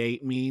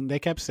V8 mean? They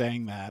kept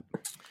saying that.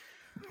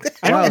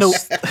 I Well, don't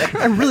know.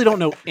 I really don't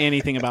know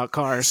anything about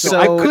cars, so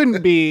I So-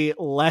 couldn't be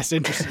less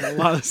interested in a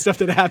lot of stuff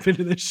that happened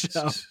in the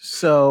show.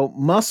 So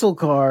muscle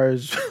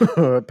cars,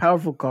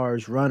 powerful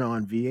cars run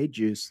on V8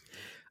 juice.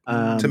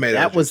 Tomato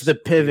that was juice. the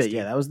pivot. Tasty.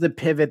 Yeah, that was the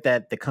pivot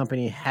that the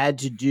company had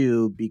to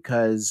do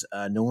because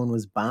no one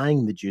was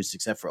buying the juice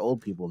except for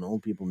old people, and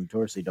old people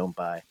notoriously don't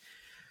buy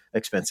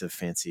expensive,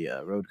 fancy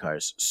road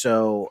cars.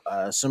 So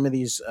some of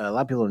these, a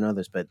lot of people don't know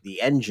this, but the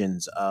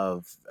engines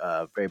of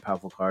very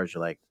powerful cars are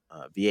like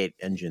V8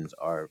 engines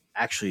are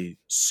actually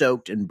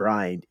soaked and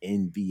brined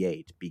in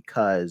V8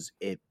 because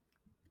it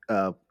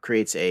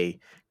creates a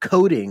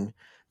coating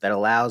that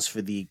allows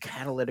for the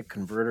catalytic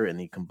converter and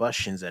the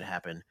combustions that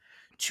happen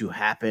to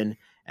happen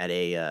at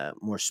a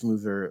more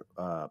smoother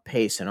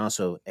pace, and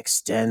also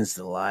extends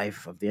the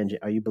life of the engine.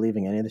 Are you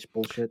believing any of this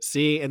bullshit?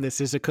 See, and this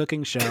is a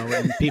cooking show,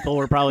 and people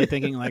were probably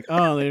thinking like,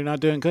 "Oh, they're not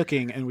doing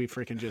cooking," and we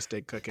freaking just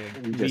did cooking,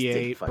 We just did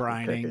V8, fucking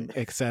brining,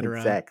 cooking.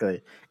 etc.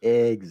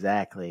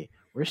 Exactly.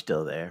 We're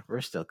still there.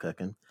 We're still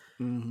cooking.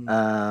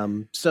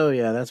 Mhm. So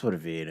yeah, that's what a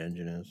V8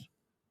 engine is.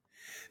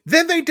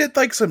 Then they did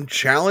like some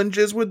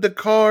challenges with the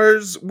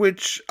cars,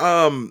 which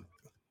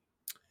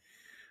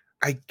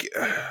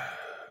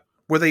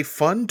were they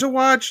fun to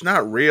watch?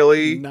 Not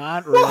really.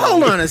 Not really. Well,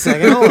 hold on a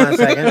second. Hold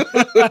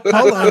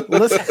on.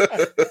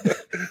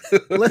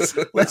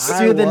 Let's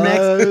do the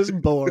next. was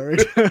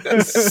bored.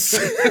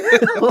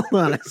 Hold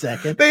on a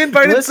second. They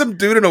invited Let's- some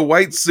dude in a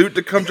white suit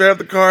to come drive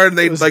the car, and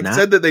they It was like not-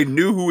 said that they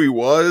knew who he I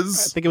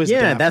was. think it was.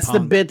 Yeah, Daft that's the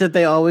Punk. bit that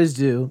they always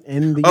do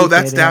in the Oh, UK.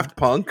 that's They Daft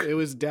Punk. It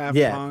was Daft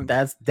Yeah, Punk.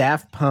 that's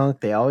Daft Punk.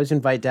 They always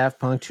invite Daft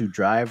Punk to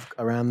drive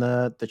around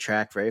the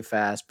track very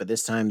fast, but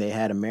this time they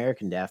had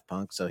American Daft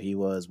Punk, so he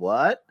was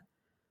what?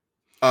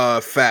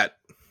 Fat.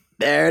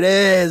 There it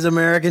is,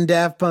 American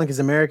Daft Punk. His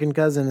American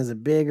cousin is a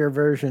bigger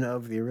version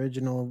of the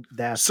original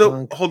Daft So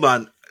Punk. hold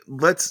on.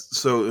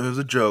 So it was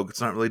a joke.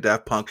 It's not really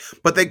Daft Punk,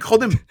 but they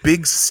called him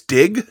Big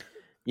Stig.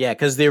 Yeah,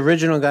 because the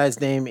original guy's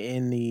name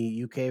in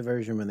the UK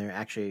version, when they're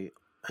actually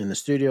in the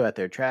studio at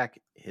their track,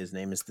 his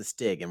name is the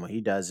Stig. And what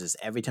he does is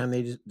every time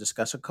they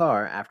discuss a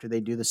car, after they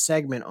do the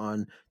segment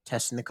on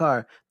testing the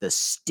car, the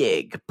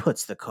Stig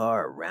puts the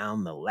car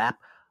around the lap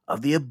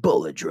of the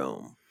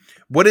Bulladrome.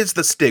 What is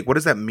the Stig? What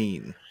does that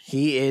mean?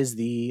 He is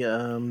the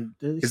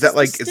Is that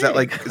He's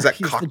the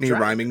Cockney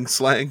driver. rhyming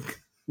slang?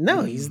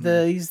 No, he's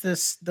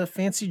the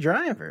fancy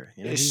driver.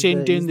 You know, he's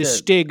Send in the he's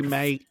Stig,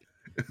 mate.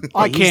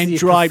 I he's can't the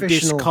drive this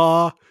professional-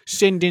 car.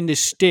 Send in the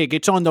Stig.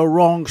 It's on the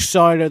wrong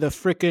side of the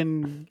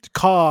freaking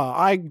car.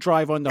 I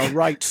drive on the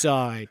right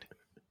side.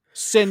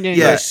 Send in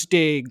Yeah. the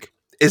Stig.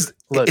 Is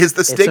Look, is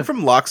the it's Stig a-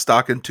 from Lock,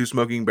 Stock, and Two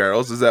Smoking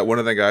Barrels? Is that one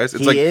of the guys?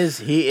 It's he like is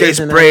there's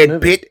in that Brad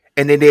movie. Pitt,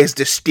 and then there's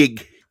the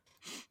Stig.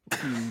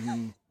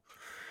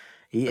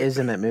 He is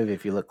in that movie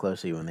if you look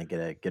closely when they get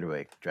a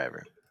getaway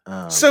driver.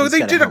 So he's they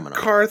got did a helmet on.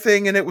 car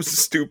thing, and it was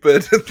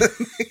stupid.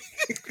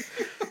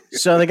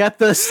 So they got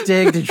the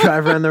Stig to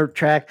drive around the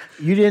track.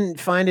 You didn't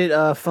find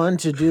it fun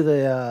to do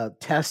the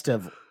test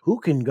of who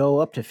can go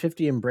up to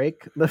 50 and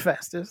brake the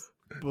fastest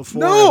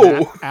Before No!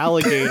 an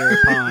alligator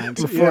pond.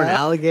 before an Yeah.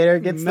 alligator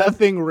gets them?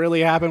 Nothing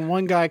really happened.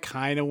 One guy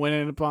kind of went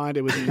in a pond.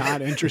 It was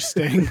not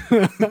interesting.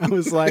 I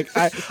was like,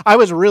 I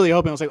was really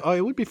hoping. I was like, oh,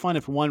 it would be fun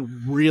if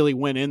one really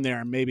went in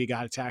there and maybe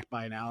got attacked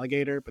by an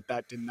alligator, but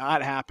that did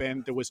not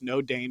happen. There was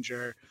no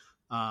danger.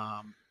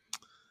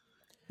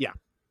 Yeah.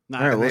 All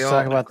right, And let's they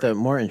talk all- about the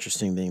more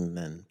interesting thing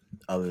then,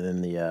 other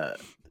than the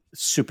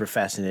super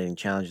fascinating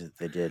challenge that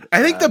they did.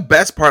 I think the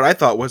best part I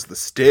thought was the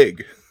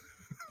Stig.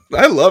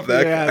 I love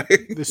that guy.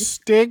 The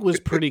Stig was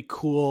pretty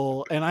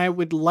cool, and I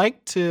would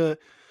like to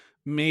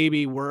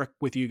maybe work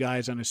with you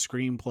guys on a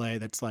screenplay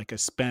that's like a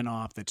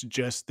spinoff that's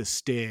just the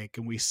Stig,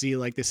 and we see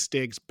like the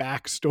Stig's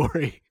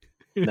backstory,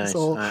 his Nice.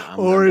 whole I'm down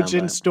by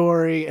origin it.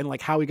 story, and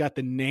like how we got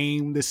the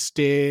name the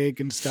Stig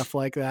and stuff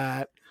like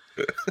that.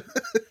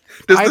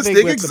 Does I the think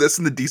Stig with the- exist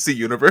in the DC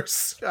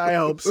universe? I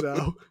hope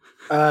so.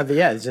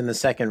 Yeah, it's in the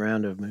second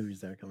round of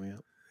movies that are coming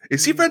out.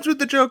 Is he friends with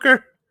the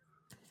Joker?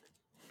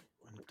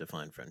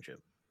 Define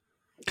friendship.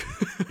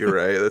 You're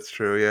right. That's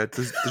true. Yeah.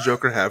 Does the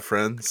Joker have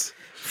friends?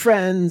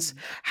 Friends,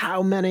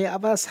 how many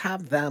of us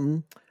have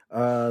them?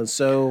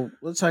 So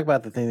let's talk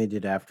about the thing they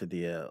did after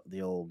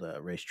the old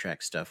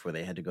racetrack stuff, where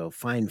they had to go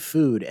find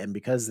food, and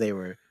because they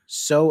were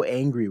so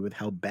angry with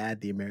how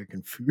bad the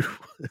American food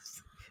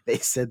was, they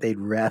said they'd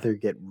rather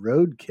get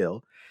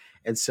roadkill,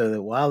 and so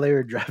that while they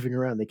were driving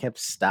around, they kept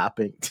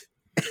stopping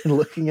and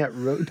looking at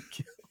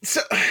roadkill.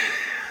 So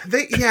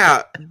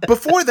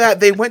before that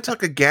they went to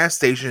like a gas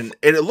station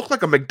and it looked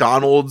like a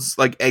McDonald's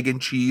like egg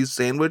and cheese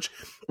sandwich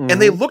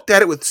and they looked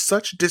at it with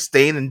such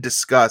disdain and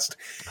disgust.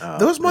 Oh,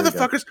 Those there we go.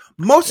 motherfuckers,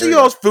 most There of we go.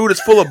 y'all's food is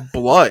full of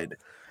blood.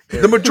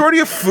 The majority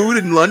of food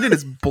in London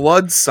is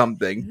blood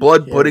something.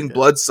 Blood Here we pudding, go.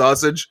 blood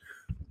sausage.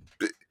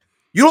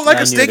 You don't like I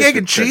a knew steak, this egg, would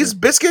and cheese trigger.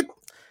 biscuit?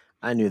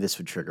 I knew this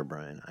would trigger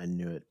Brian. I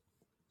knew it.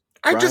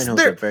 I Brian just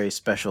holds a there. very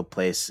special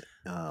place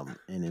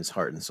in his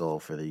heart and soul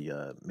for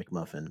the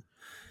McMuffin.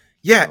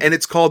 Yeah, and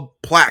it's called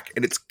plaque,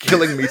 and it's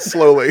killing me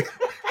slowly.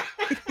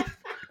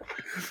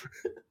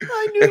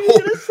 I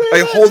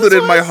I hold it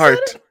in my heart.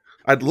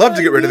 I'd love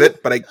to get rid of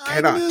it, but I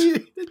cannot.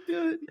 You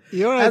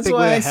know what I That's think would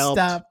why I have helped?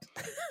 stopped.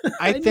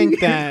 I knew think you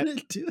were that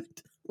gonna do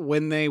it.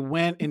 when they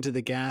went into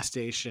the gas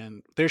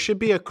station, there should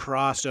be a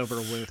crossover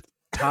with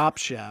Top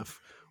Chef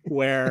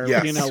where,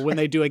 Yes. you know, when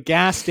they do a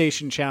gas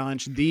station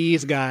challenge,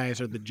 these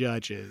guys are the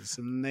judges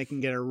and they can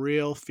get a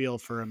real feel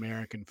for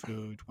American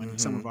food when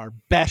some of our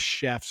best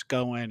chefs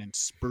go in and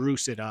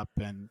spruce it up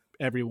and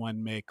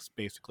everyone makes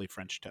basically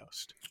French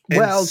toast. And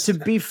Well, s- to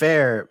be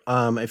fair,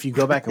 if you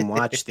go back and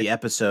watch the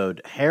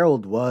episode,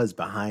 Harold was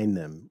behind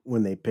them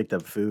when they picked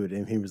up food,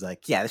 and he was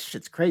like, "Yeah, this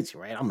shit's crazy,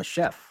 right? I'm a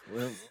chef.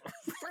 What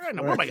am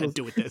I going to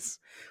do with this?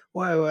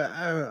 Why?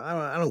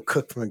 I don't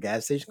cook from a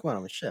gas station. Come on,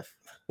 I'm a chef."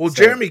 Well,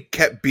 So- Jeremy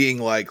kept being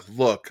like,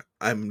 "Look,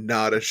 I'm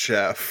not a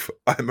chef.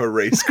 I'm a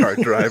race car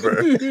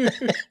driver."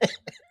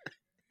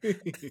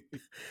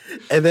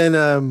 And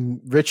then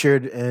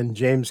Richard and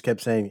James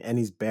kept saying, "And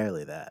he's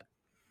barely that."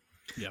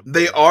 Yep.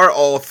 They are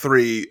all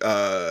three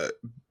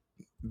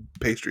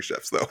pastry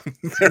chefs, though.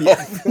 They're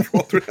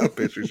all three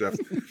pastry chefs.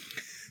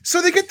 So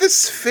they get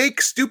this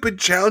fake, stupid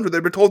challenge where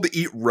they've been told to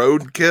eat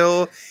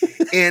roadkill,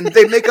 and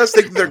they make us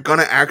think they're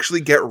gonna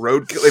actually get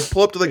roadkill. They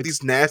pull up to like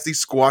these nasty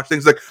squash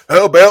things, like,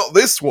 "How about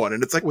this one?"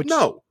 And it's like, Which-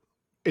 no.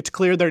 It's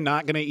clear they're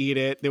not going to eat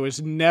it. There was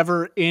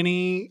never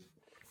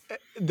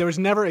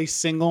a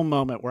single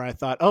moment where I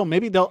thought, oh,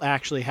 maybe they'll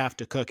actually have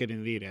to cook it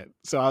and eat it.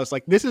 So I was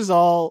like, this is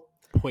all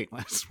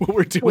pointless. What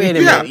we're doing. Wait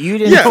a Yeah, minute, you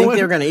didn't yeah. think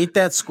they were going to eat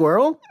that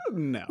squirrel?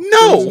 No.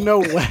 No. There's no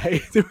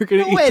way they were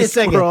going to eat Wait the a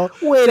second. squirrel.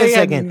 Wait a They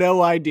had second.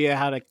 no idea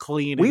how to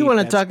clean. We want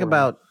want to talk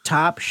about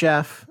Top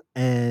Chef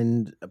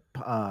and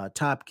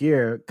Top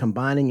Gear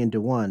combining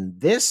into one.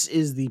 This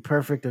is the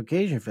perfect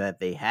occasion for that.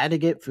 They had to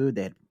get food.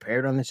 They had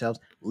prepared on themselves.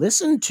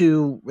 Listen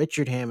to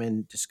Richard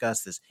Hammond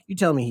discuss this. You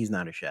tell me he's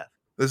not a chef.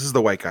 This is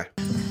the white guy.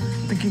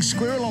 Thinking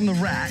squirrel on the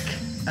rack,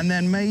 and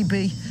then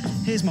maybe,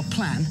 here's my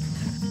plan,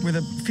 with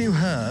a few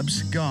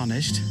herbs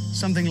garnished,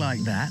 something like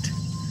that.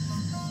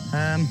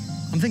 I'm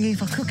thinking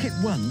if I cook it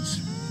once,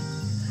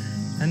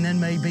 and then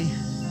maybe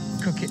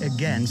cook it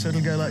again, so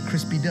it'll go like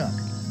crispy duck,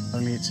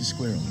 only it's a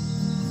squirrel.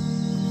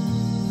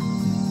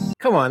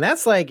 Come on,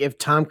 that's like if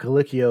Tom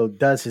Colicchio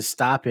does his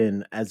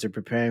stop-in as they're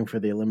preparing for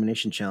the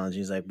elimination challenge.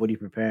 He's like, "What are you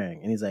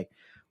preparing?" And he's like,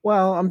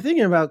 "Well, I'm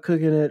thinking about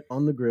cooking it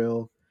on the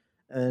grill,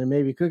 and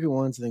maybe cook it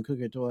once and then cook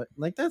it twice."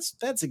 Like that's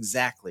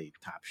exactly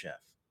Top Chef.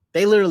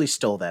 They literally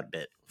stole that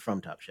bit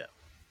from Top Chef.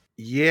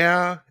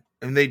 Yeah,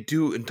 and they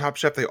do in Top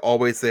Chef. They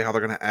always say how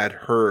they're going to add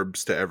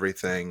herbs to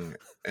everything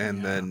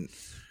and then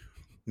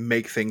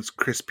make things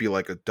crispy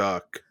like a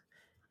duck.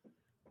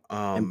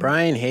 And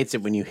Brian hates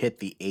it when you hit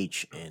the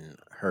H in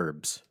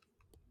herbs.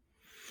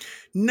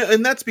 No,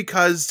 and that's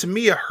because to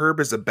me a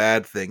herb is a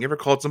bad thing. You ever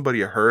called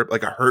somebody a herb,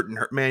 like a hurtin'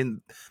 herb? Man,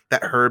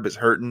 that herb is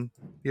hurting.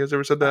 You guys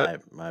ever said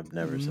that? I've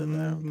never said that.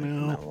 I don't think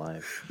in my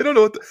life. I don't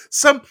know what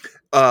some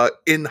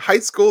in high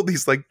school.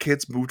 These like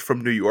kids moved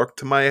from New York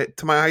to my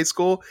high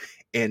school,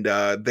 and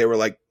they were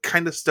like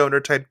kind of stoner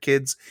type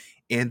kids,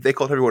 and they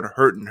called everyone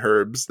hurtin'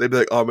 herbs. They'd be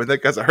like, "Oh man,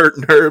 that guy's a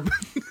hurtin' herb."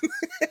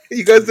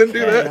 You guys didn't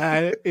do that?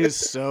 That is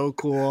so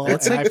cool.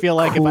 It's And a I feel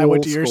like if I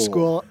went to your cool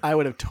school, I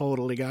would have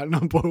totally gotten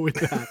on board with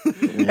that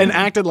and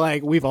acted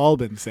like we've all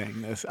been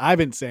saying this. I've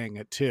been saying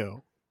it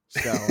too.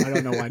 So I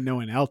don't know why no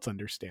one else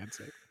understands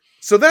it.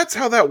 So that's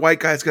how that white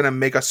guy's gonna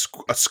make a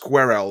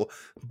squirrel,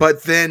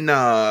 but they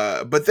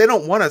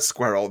don't want a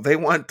squirrel. They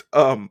want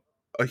a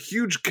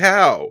huge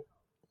cow.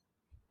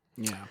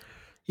 Yeah.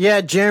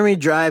 Yeah, Jeremy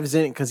drives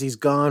in because he's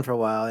gone for a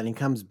while, and he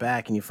comes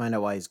back, and you find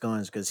out why he's gone.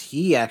 Is because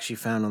he actually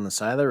found on the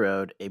side of the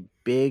road a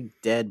big,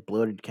 dead,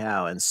 bloated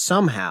cow, and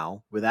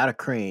somehow, without a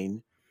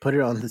crane, put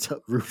it on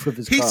the roof of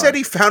his car. He said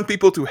he found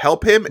people to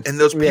help him, and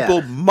those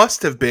people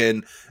must have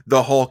been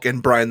the Hulk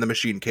and Brian the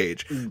Machine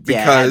Cage,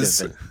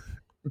 because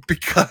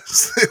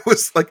it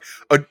was like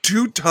a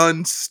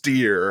 2-ton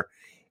steer,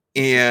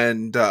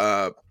 and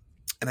I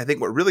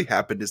think what really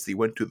happened is he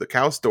went to the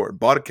cow store and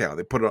bought a cow. And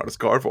they put it on his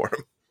car for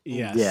him.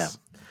 Yes. Yeah.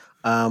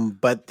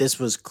 But this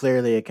was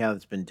clearly a cow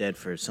that's been dead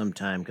for some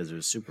time because it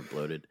was super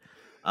bloated.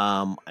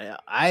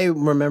 I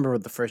remember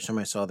the first time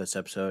I saw this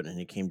episode and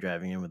he came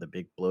driving in with a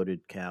big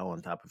bloated cow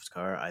on top of his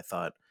car. I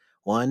thought,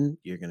 one,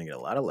 you're going to get a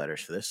lot of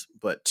letters for this,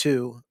 but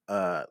two,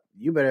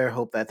 you better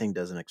hope that thing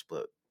doesn't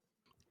explode.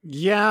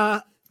 Yeah.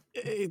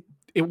 It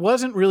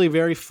wasn't really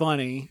very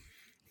funny,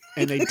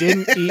 and they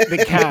didn't eat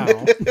the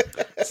cow.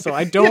 So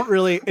I don't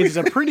really, it's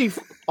a pretty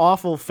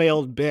awful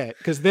failed bit,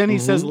 because then he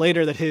says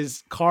later that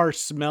his car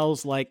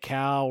smells like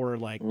cow or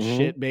like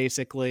shit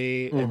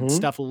basically, and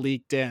stuff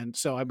leaked in.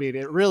 So I mean,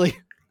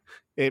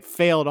 it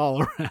failed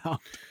all around.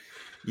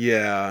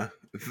 Yeah.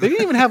 They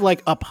didn't even have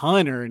like a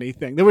pun or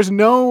anything. There was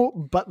no,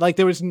 but like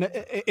there was no,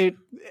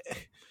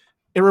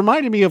 it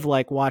reminded me of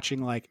like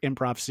watching like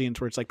improv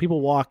scenes where it's like people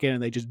walk in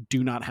and they just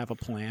do not have a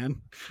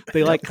plan.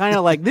 They like kind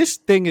of like, this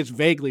thing is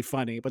vaguely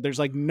funny, but there's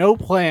like no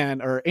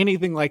plan or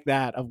anything like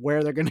that of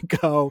where they're going to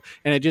go.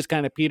 And it just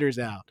kind of peters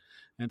out.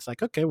 And it's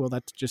like, okay, well,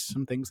 that's just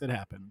some things that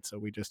happen. So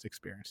we just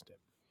experienced it.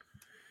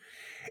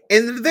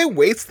 And did they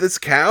waste this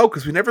cow?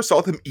 Because we never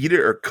saw them eat it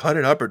or cut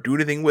it up or do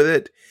anything with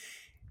it.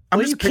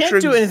 You can't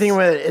do anything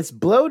with it. It's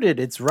bloated.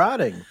 It's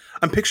rotting.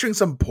 I'm picturing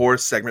some poor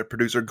segment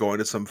producer going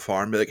to some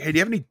farm and be like, hey, do you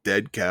have any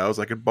dead cows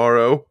I could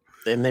borrow?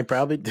 And they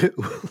probably do.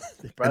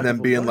 And then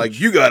being like,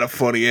 you got a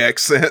funny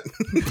accent.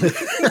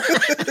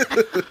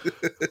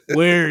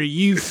 Where are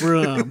you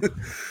from?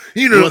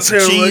 You know, want some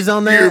cheese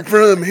on that? You're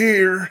from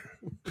here.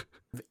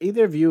 Have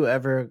either of you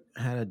ever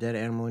had a dead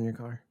animal in your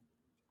car?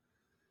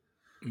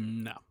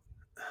 No.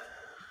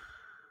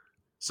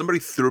 Somebody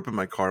threw up in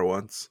my car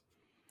once.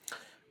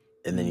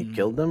 And then you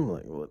killed them?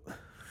 Like what?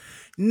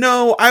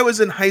 No, I was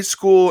in high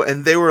school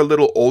and they were a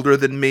little older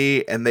than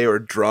me and they were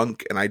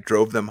drunk and I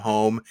drove them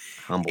home.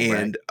 Humble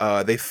and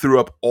they threw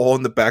up all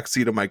in the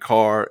backseat of my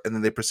car and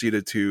then they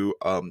proceeded to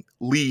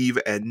leave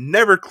and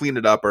never clean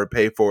it up or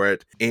pay for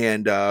it.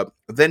 And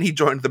then he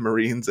joined the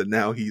Marines and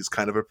now he's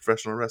kind of a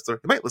professional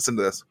wrestler. You might listen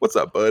to this. What's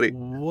up, buddy?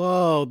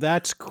 Whoa,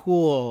 that's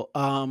cool.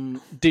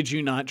 Did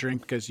you not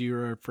drink because you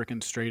were a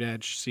freaking straight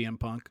edge CM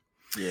Punk?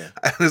 Yeah.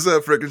 I was a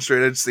freaking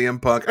straight edge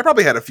CM Punk. I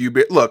probably had a few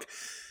beers. Look,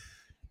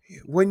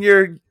 when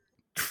you're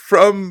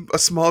from a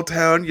small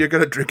town, you're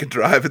going to drink and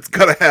drive. It's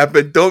going to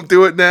happen. Don't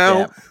do it now.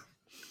 Yeah.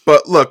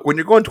 But look, when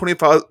you're going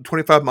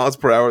 25 miles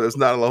per hour, there's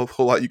not a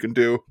whole lot you can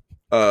do.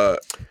 I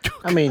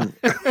mean,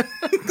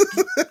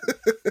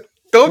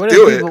 don't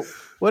do it.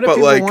 What do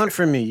people want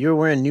from me? You were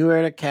wearing New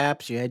Era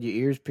caps. You had your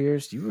ears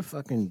pierced. You were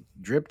fucking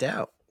dripped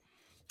out.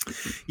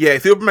 Yeah, I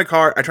threw up in my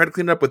car. I tried to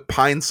clean it up with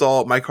pine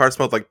salt. My car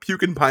smelled like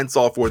puke and pine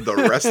salt for the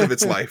rest of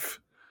its life.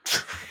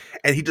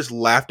 And he just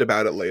laughed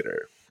about it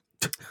later.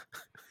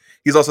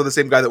 He's also the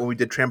same guy that when we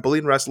did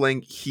trampoline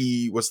wrestling,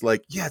 he was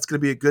like, yeah, it's going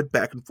to be a good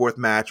back and forth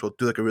match. We'll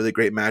do like a really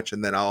great match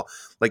and then I'll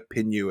like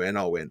pin you and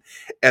I'll win.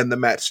 And the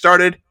match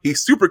started. He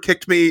super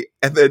kicked me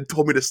and then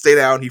told me to stay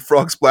down. He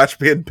frog splashed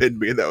me and pinned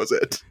me and that was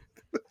it.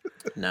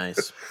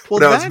 Nice. Well,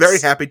 but I was very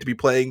happy to be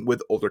playing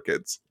with older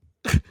kids.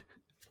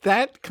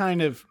 That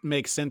kind of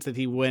makes sense that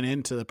he went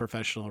into the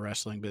professional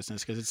wrestling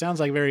business because it sounds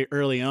like very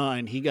early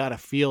on he got a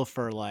feel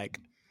for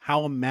like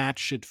how a match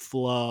should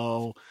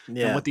flow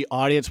and what the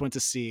audience went to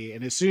see.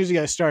 And as soon as you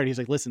guys started, he's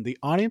like, listen, the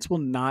audience will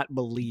not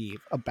believe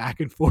a back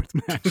and forth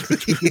match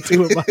between the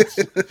two of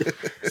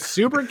us.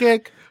 Super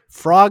kick,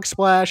 frog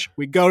splash.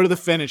 We go to the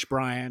finish,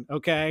 Brian.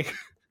 Okay.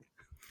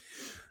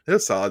 It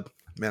was solid.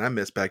 Man, I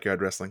miss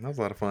backyard wrestling. That was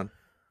a lot of fun.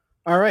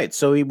 All right,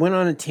 so we went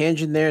on a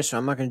tangent there, so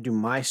I'm not going to do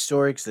my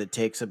story because it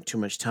takes up too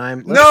much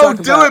time. No,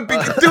 do it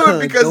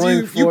because going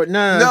you forward.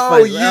 No,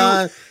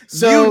 it's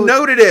fine. You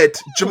noted it.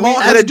 Jamal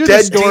had a do the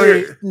dead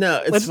story. deer.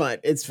 No, it's Let's fine.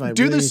 It's fine.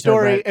 Do We the need to talk about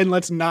story it. and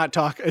let's not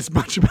talk as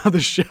much about the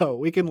show.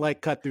 We can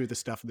like cut through the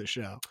stuff of the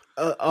show.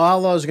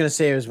 All I was going to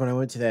say was when I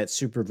went to that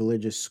super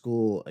religious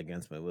school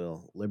against my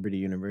will, Liberty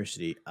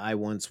University, I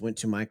once went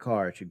to my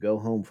car to go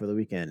home for the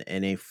weekend,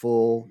 and a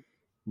full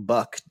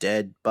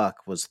dead buck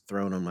was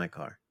thrown on my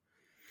car.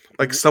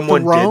 Like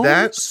someone Thrown? did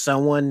that?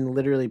 Someone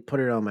literally put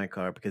it on my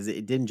car because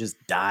it didn't just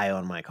die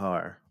on my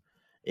car.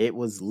 It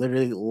was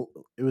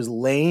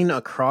laying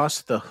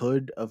across the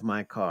hood of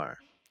my car.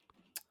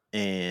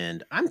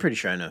 And I'm pretty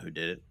sure I know who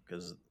did it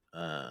because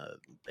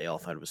they all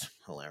thought it was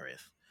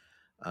hilarious.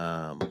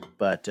 Yeah,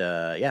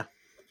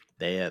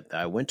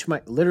 I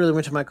literally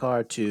went to my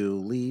car to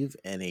leave,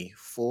 and a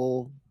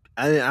full.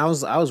 I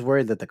was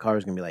worried that the car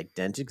was gonna be like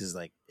dented because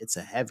like it's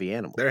a heavy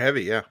animal. They're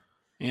heavy, yeah.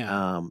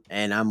 Yeah.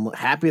 And I'm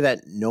happy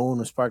that no one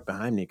was parked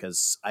behind me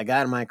because I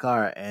got in my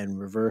car and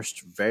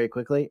reversed very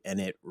quickly, and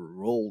it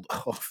rolled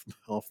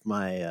off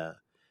my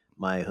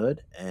my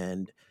hood.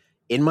 And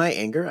in my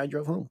anger, I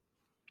drove home.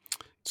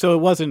 So it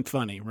wasn't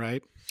funny,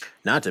 right?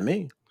 Not to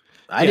me.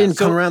 I Yeah, didn't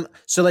so- come around.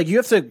 So like you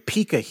have to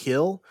peek a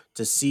hill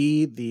to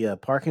see the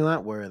parking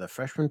lot where the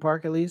freshmen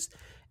park at least.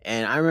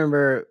 And I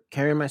remember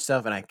carrying my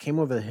stuff, and I came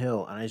over the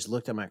hill, and I just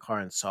looked at my car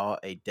and saw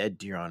a dead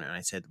deer on it, and I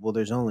said, "Well,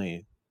 there's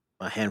only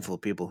a handful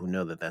of people who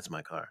know that that's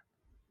my car,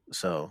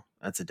 so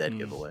that's a dead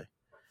giveaway."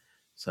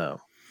 So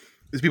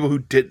There's people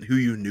who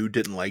you knew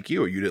didn't like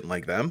you, or you didn't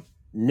like them.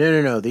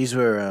 no. These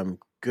were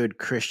good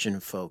Christian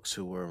folks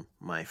who were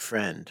my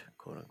friend,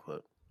 quote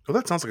unquote. Well,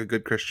 that sounds like a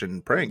good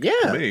Christian prank. Yeah,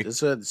 to me.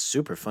 this was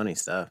super funny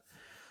stuff.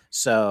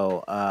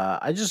 So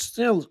I just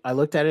I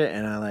looked at it,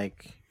 and I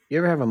like. You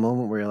ever have a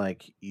moment where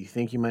like you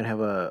think you might have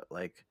a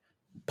like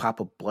pop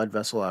a blood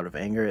vessel out of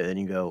anger, and then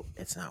you go,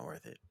 it's not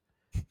worth it.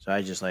 So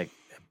I just like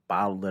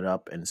bottled it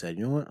up and said,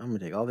 you know what, I'm gonna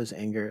take all this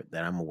anger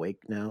that I'm awake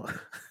now,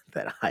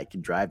 that I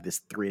can drive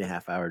this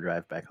 3.5 hour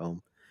drive back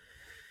home,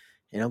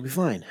 and I'll be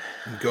fine.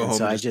 Go home.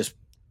 So and I just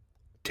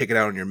take it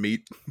out on your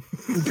meat.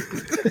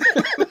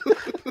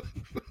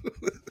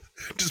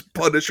 Just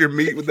punish your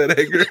meat with that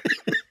anger.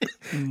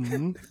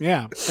 Mhm.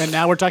 Yeah. And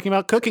now we're talking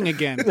about cooking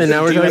again. And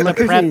now we're You talking gotta about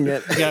cooking prep,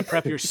 again. You gotta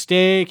prep your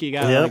steak. You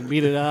gotta Yep. like,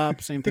 beat it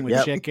up. Same thing with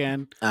Yep.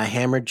 chicken. I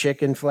hammered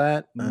chicken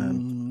flat.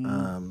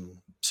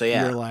 So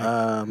yeah, You're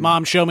like,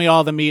 Mom, show me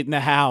all the meat in the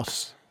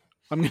house.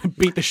 I'm gonna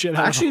beat the shit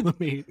out Actually- of all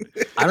the meat.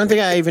 I don't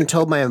think I even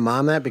told my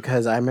mom that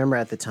because I remember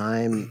at the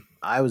time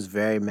I was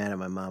very mad at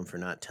my mom for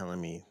not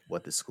telling me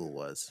what the school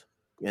was.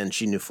 And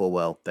she knew full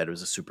well that it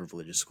was a super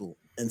religious school.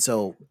 And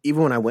so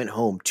even when I went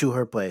home to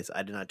her place,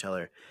 I did not tell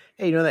her,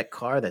 hey, you know that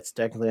car that's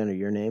technically under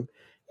your name?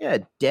 Yeah, a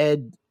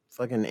dead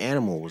fucking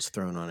animal was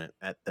thrown on it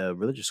at the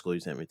religious school you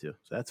sent me to.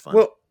 So that's fun.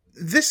 Well,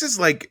 this is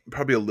like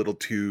probably a little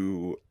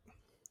too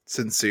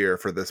sincere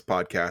for this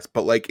podcast,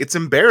 but like it's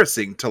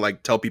embarrassing to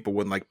like tell people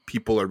when like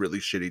people are really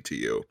shitty to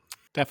you.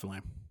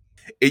 Definitely.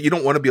 You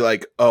don't want to be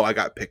like, oh, I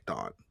got picked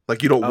on.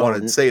 Like you don't want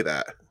to say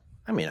that.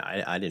 I mean,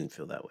 I didn't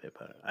feel that way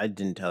about it. I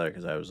didn't tell her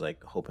because I was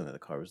like hoping that the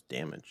car was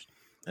damaged.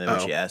 And then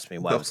when she asked me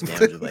why it was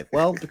damaged, I was like,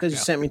 well, because you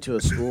sent me to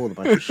a school with a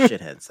bunch of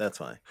shitheads. That's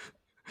why.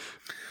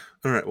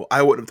 All right. Well,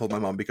 I wouldn't have told my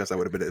mom because I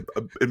would have been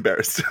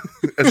embarrassed,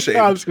 ashamed.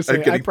 I was gonna say, of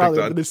getting I'd probably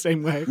picked been on. the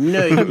same way.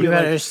 No, you I'd be gotta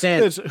like,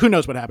 understand. Who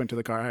knows what happened to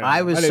the car? don't I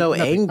know. was didn't- so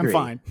nothing. angry.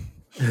 I'm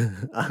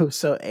fine. I was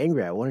so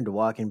angry. I wanted to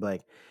walk in and be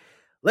like,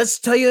 let's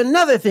tell you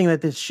another thing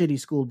that this shitty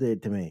school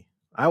did to me.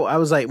 I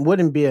was like,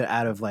 wouldn't be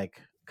out of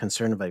like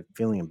concern of like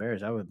feeling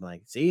embarrassed. I would be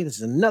like, see, this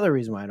is another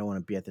reason why I don't want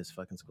to be at this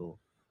fucking school.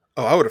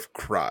 Oh, I would have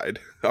cried.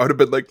 I would have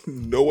been like,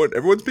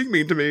 everyone's being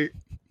mean to me.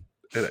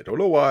 And I don't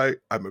know why.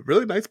 I'm a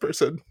really nice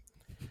person.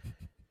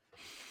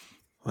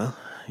 Well,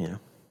 you know,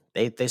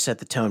 they set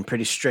the tone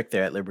pretty strict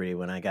there at Liberty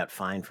when I got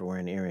fined for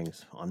wearing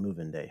earrings on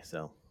move-in day.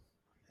 So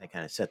they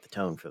kind of set the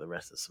tone for the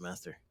rest of the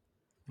semester.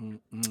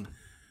 Mm-mm.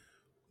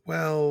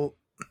 Well,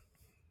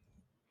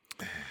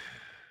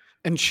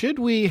 And should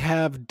we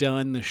have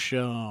done the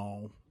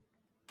show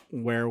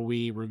where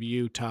we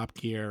review Top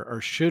Gear,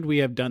 or should we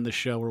have done the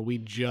show where we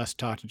just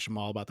talked to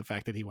Jamal about the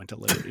fact that he went to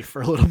Liberty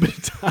for a little bit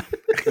of time?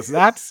 Because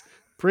that's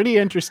pretty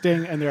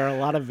interesting, and there are a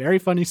lot of very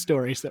funny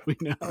stories that we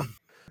know.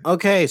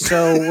 Okay,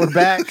 so we're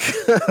back.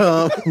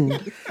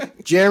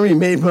 Jeremy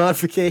made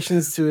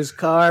modifications to his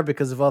car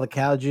because of all the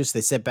cow juice.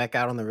 They set back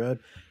out on the road.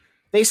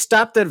 They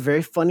stopped at a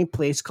very funny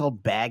place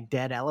called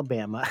Baghdad,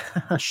 Alabama.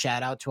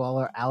 Shout out to all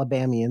our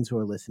Alabamians who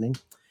are listening.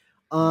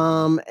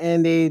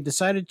 And they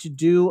decided to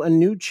do a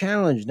new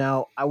challenge.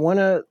 Now, I want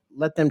to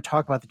let them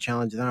talk about the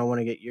challenge, and then I want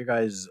to get your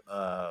guys'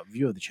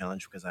 view of the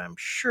challenge because I'm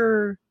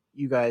sure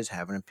you guys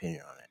have an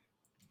opinion on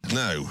it.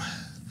 No.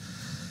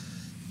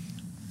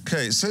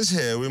 Okay, it says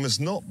here we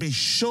must not be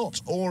shot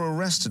or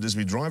arrested as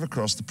we drive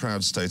across the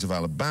proud state of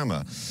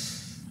Alabama,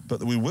 but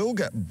that we will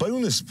get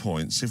bonus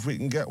points if we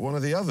can get one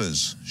of the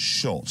others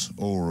shot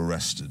or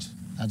arrested.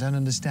 I don't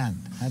understand.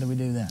 How do we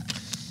do that?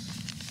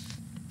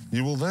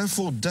 You will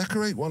therefore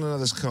decorate one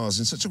another's cars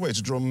in such a way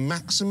to draw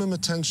maximum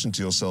attention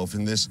to yourself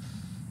in this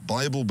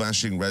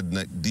Bible-bashing,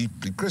 redneck,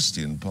 deeply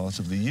Christian part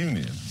of the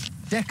Union.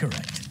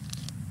 Decorate.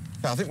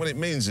 I think what it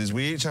means is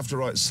we each have to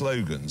write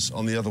slogans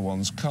on the other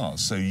one's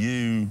cars. So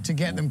you... To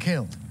get them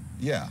killed.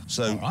 Yeah,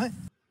 so... All right.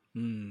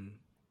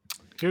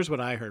 Here's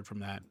what I heard from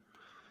that.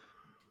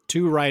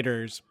 2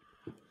 writers.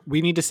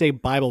 We need to say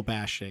Bible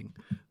bashing.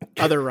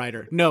 Other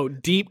writer. No,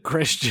 deep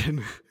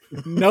Christian.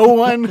 No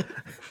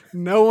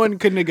one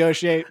could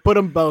negotiate. Put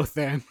them both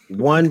in.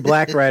 One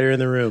black writer in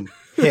the room.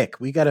 Hick.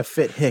 We got to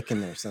fit Hick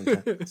in there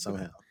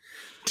somehow.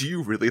 Do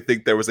you really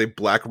think there was a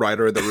black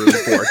rider in the room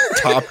for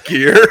Top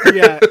Gear?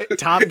 Yeah,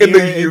 Top In Gear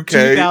the in UK.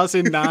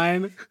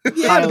 2009.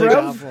 Yeah, Highly bro.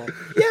 doubtful.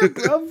 Yeah,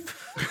 bro.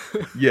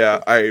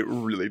 Yeah,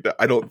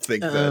 I don't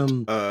think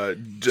that.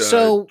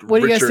 So, what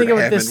do you guys Richard think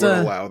about Hammond this, would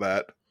allow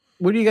that.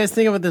 What do you guys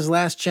think about this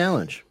last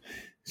challenge?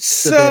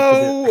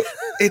 So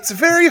it's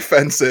very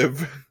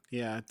offensive.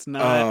 Yeah, it's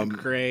not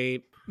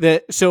great.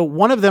 So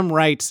one of them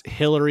writes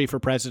Hillary for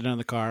president of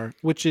the car,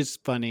 which is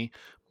funny.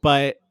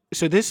 But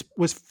so this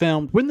was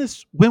filmed. When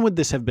would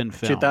this have been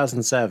filmed?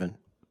 2007.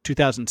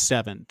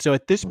 2007. So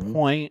at this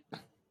point,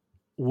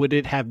 would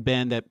it have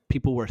been that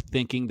people were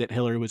thinking that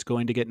Hillary was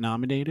going to get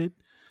nominated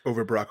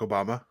Over Barack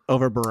Obama.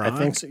 over Barack? I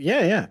think so.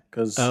 Yeah,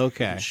 because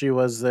Okay. she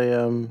was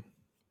the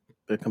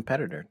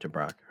competitor to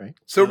Barack, right?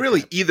 So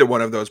really, either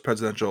one of those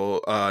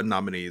presidential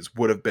nominees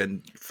would have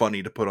been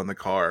funny to put on the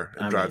car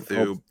and drive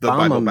through the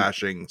Obama- Bible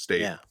bashing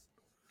state.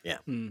 Yeah.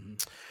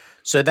 Mhm.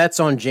 So that's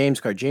on James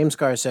Carr. James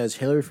Carr says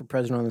Hillary for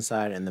president on the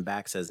side, and the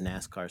back says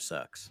NASCAR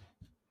sucks.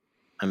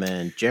 And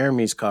then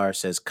Jeremy's car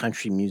says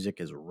country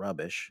music is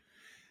rubbish.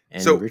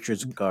 And So-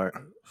 Richard's car,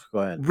 go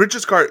ahead.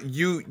 Richard's car,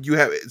 you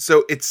have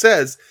so it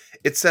says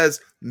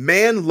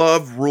man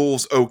love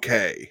rules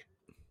okay.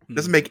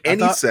 Doesn't make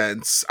any thought-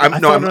 sense. I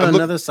thought on I'm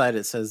another side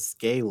it says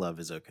gay love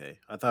is okay.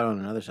 I thought on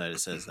another side it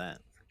says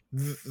that.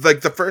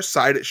 like the first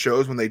side it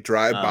shows when they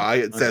drive Oh, by,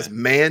 it says okay.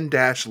 man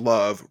dash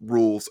love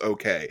rules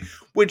okay,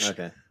 which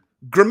Okay.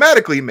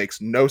 grammatically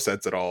makes no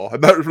sense at all. I'm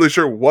not really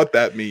sure what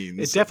that means.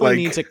 It definitely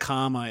Like, needs a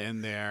comma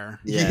in there.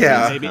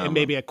 Yeah. And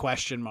maybe a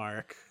question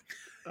mark.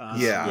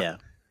 Yeah. Yeah.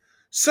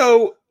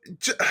 So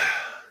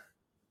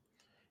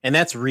And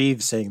that's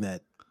Reeves saying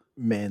that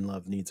man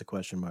love needs a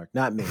question mark.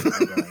 Not me.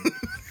 I'm going.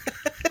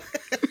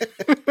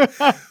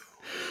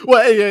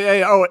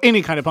 Well, or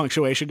any kind of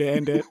punctuation to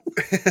end it.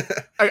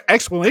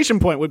 Exclamation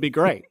point would be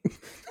great.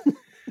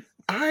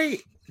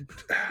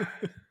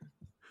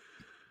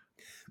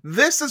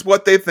 This is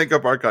what they think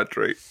of our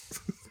country.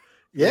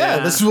 Yeah,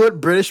 Yeah. this is what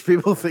British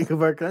people think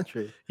of our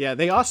country. Yeah,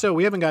 they also,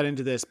 we haven't got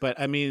into this, but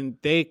I mean,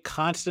 they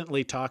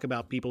constantly talk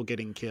about people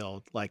getting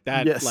killed. Like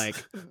that, Yes. like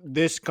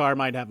this car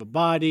might have a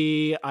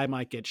body, I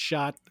might get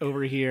shot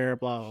over here,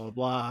 blah,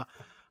 blah,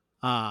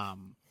 blah.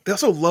 They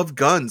also love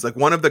guns. Like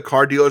one of the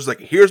car dealers, is like,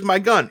 here's my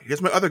gun,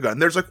 here's my other gun.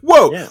 There's like,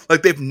 whoa, Yeah.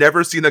 like they've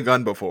never seen a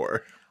gun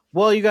before.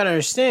 Well, you got to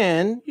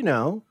understand,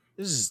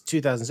 this is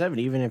 2007,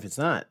 even if it's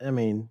not. I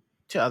mean,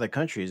 to other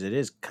countries, it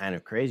is kind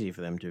of crazy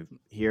for them to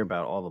hear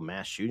about all the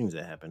mass shootings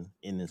that happen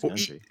in this Well,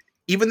 country.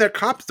 Even their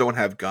cops don't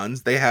have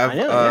guns. They have I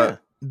know,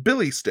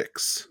 billy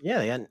sticks, Yeah,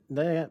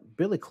 they got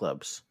billy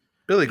clubs.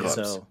 billy clubs.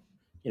 So,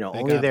 They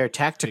only got their big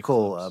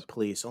tactical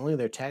clubs. only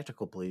their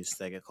tactical police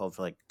that get called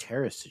for like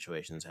terrorist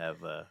situations have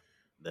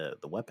the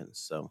weapons.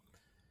 So,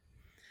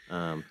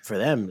 for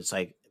them, it's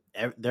like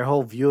their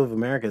whole view of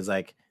America is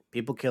like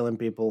people killing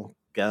people,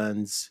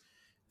 guns,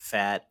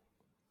 fat,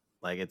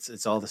 like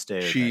it's all the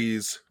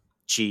stereotypes.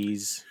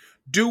 Cheese.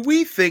 Do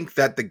we think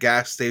that the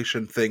gas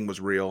station thing was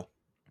real?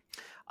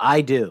 I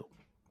do.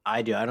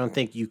 I don't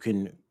think you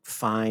can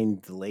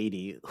find the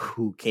lady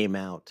who came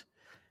out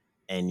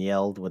and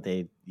yelled what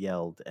they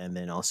yelled, and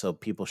then also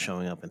people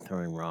showing up and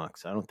throwing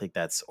rocks. I don't think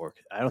I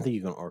don't think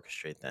you can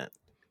orchestrate that.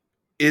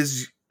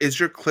 Is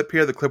your clip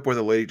here the clip where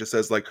the lady just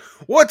says like,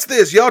 "What's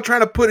this? Y'all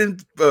trying to put in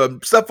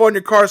stuff on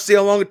your car? See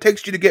how long it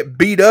takes you to get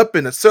beat up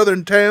in a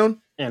southern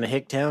town?" And a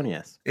hick town,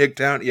 yes.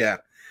 Hicktown, yeah.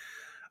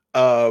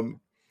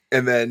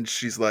 And then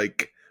she's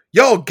like,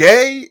 "Y'all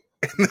gay?"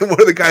 And then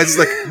one of the guys is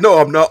like, "No,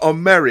 I'm not.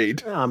 I'm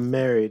married." I'm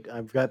married.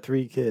 I've got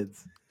 3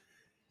 kids.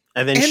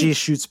 And then And- she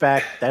shoots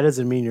back. That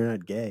doesn't mean you're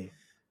not gay.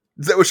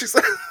 Is that what she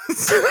said?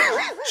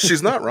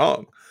 She's not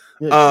wrong.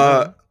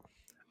 Yeah,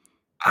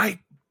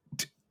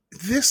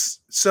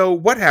 So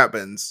what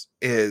happens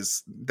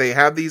is they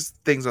have these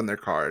things on their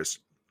cars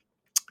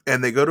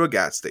and they go to a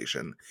gas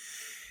station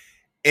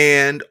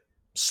and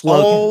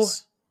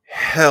slogans.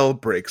 hell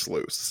breaks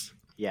loose.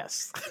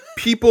 Yes.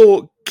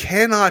 People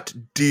cannot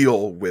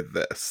deal with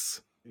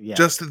this. Yeah.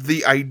 Just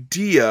the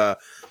idea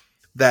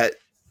that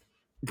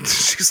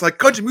she's like,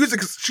 country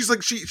music is, she's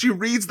like, she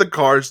reads the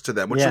cars to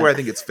them, which is Yeah. where I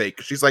think it's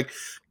fake. She's like,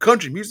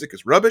 country music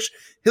is rubbish.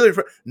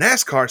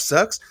 NASCAR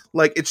sucks.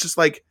 Like, it's just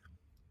like,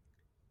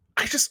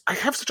 I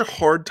have such a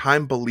hard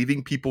time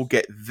believing people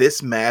get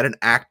this mad and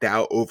act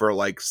out over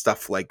like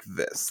stuff like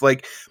this.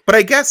 Like, but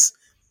I guess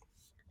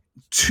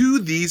to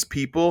these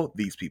people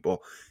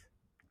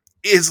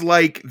is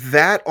like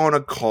that on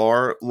a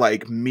car,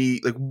 like me,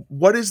 like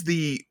what is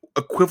the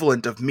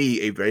equivalent of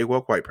me, a very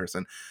woke white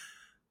person,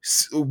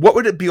 what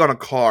would it be on a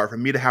car for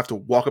me to have to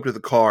walk up to the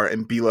car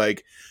and be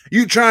like,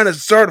 "You trying to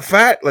start a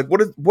fight?" Like, what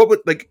would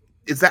like?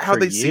 Is that how For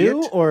they see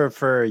you, it? or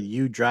for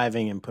you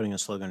driving and putting a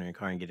slogan in your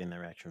car and getting the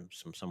reaction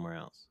from somewhere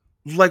else?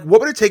 Like, what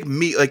would it take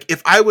me? Like,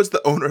 if I was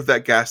the owner of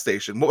that gas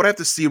station, what would I have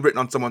to see written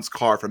on someone's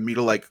car for me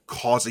to like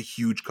cause a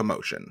huge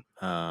commotion?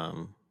 I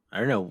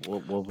don't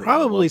know.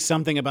 Probably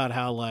something about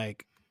how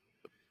like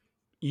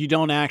you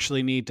don't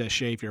actually need to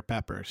shave your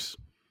peppers.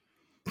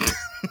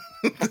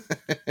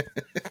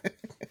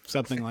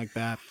 Something like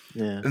that.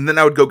 Yeah. And then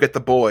I would go get the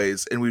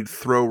boys and we'd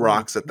throw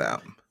rocks at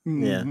them.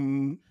 Yeah.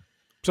 Mhm.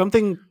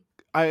 Something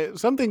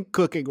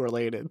cooking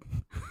related.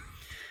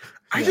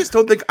 I just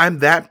don't think I'm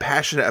that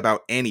passionate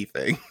about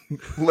anything.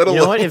 Let alone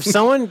You know what? If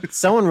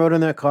someone wrote in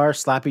their car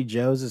 "Sloppy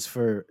Joe's is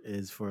for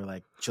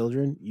like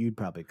children," you'd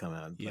probably come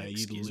out and be Yeah, like, you'd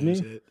 "Excuse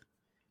lose me." it.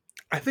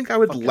 I think I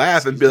would Fucking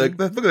laugh and be excuse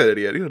like, "Look at that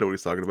idiot! You don't know what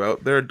he's talking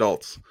about. They're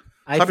adults."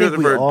 I Sloppy think Joe's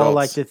we for all adults.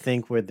 like to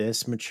think we're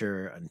this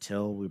mature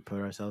until we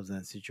put ourselves in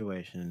that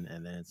situation,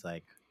 and then it's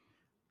like,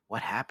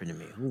 what happened to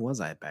me? Who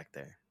was I back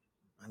there?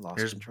 I lost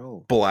Here's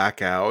control.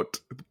 Blackout,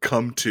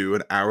 come to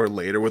an hour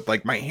later with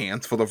like my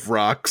hands full of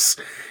rocks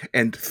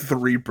and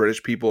 3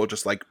 British people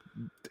just like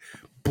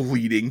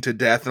bleeding to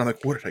death, and I'm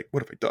like, what have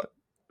I done?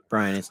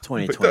 Brian, it's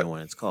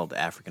 2021. It's called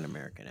African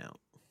American out.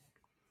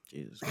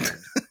 Jesus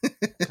Christ.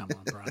 Come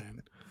on,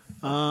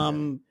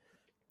 Brian.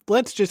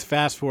 Let's just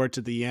fast forward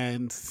to the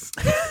end.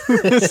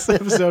 This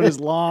episode is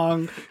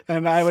long,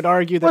 and I would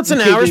argue that What's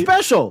an hour maybe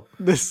special?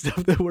 the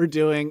stuff that we're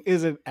doing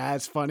isn't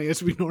as funny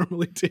as we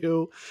normally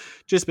do,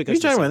 just What because are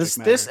you talking about?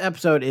 the This subject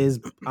episode is,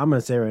 I'm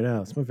going to say right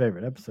now, it's my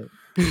favorite episode.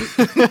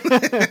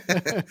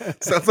 matter.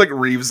 Sounds like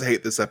Reeves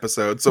hate this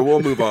episode, so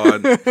we'll move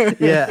on.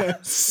 Yeah.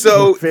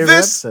 So My favorite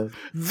this episode.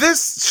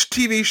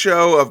 TV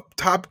show of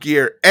Top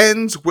Gear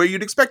ends where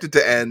you'd expect it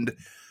to end,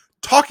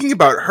 talking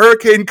about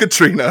Hurricane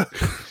Katrina.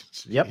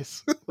 Yep.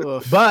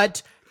 Oof.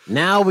 But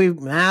now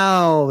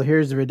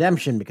here's the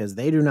redemption, because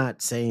they do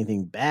not say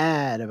anything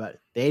bad about it.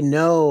 They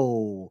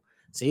know.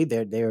 See,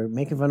 they were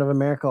making fun of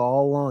America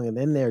all along, and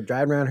then they're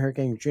driving around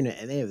Hurricane Katrina,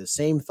 and they have the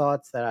same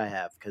thoughts that I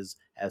have. Because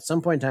at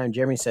some point in time,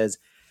 Jeremy says,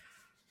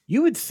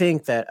 you would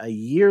think that a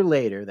year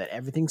later that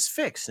everything's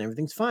fixed and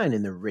everything's fine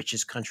in the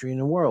richest country in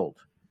the world.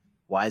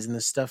 Why isn't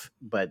this stuff?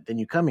 But then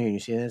you come here and you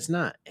see that it's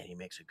not. And he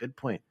makes a good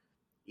point.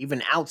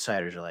 Even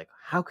outsiders are like,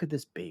 how could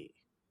this be?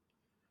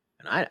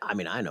 And I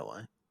mean, I know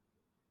why.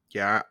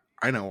 Yeah,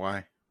 I know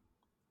why.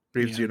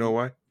 Reeves, Yeah. do you know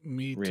why?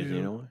 Me Reeves, too.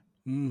 you know why?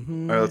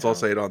 Mm-hmm. All right, let's all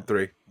say it on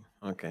 3.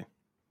 Okay.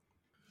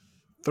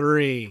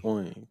 3,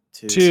 Point,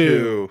 two,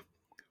 2,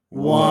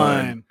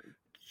 1.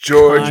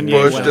 George Kanye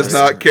Bush West. does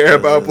not care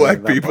about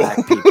black people.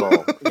 Black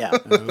people. Yeah.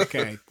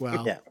 Okay,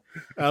 well, Yeah.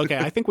 okay.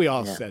 I think we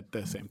all Yeah. said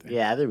the same thing.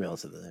 Yeah, they all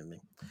said the same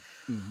thing.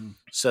 Mhm.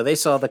 So they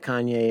saw the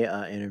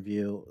Kanye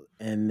interview,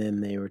 and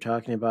then they were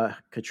talking about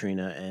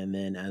Katrina. And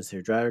then as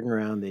they're driving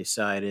around, they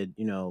decided,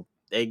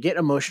 they get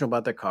emotional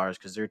about their cars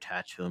because they're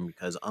attached to them.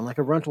 Because unlike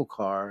a rental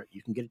car,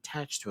 you can get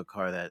attached to a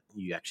car that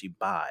you actually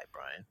buy,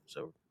 Brian.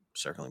 So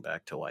circling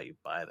back to why you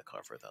buy the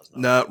car for $1,000.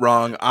 No,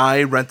 wrong.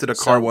 I rented a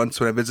car So- once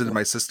when I visited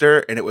my sister,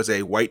 and it was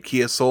a white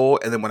Kia Soul.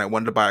 And then when I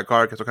wanted to buy a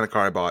car, guess what kind of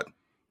car I bought?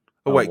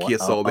 A white Kia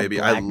Soul, baby.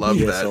 I black love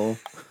Kia that. Soul.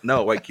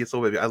 No, white Kia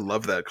Soul, baby. I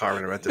love that car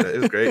when I rented it. It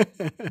was great.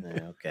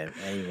 Yeah, okay.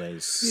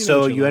 Anyways, You know so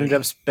what you you ended like.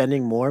 up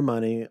spending more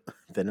money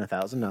than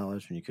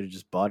 $1,000 when you could have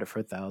just bought it for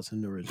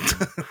 $1,000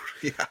 originally.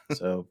 Yeah.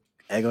 So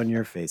egg on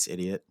your face,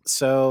 idiot.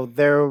 So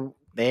they're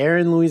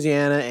in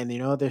Louisiana, and you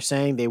know what they're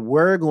saying? They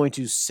were going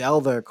to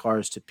sell their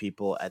cars to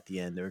people at the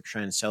end. They were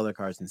trying to sell their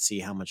cars and see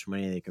how much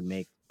money they could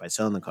make by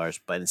selling the cars.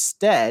 But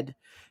instead,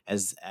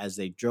 as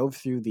they drove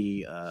through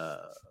the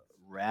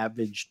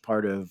ravaged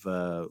part of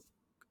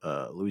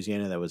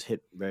Louisiana that was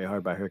hit very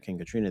hard by Hurricane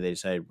Katrina, they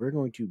decided we're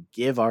going to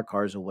give our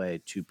cars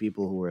away to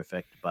people who were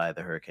affected by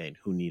the hurricane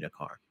who need a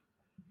car.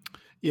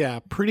 Yeah,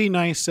 pretty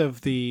nice of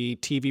the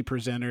TV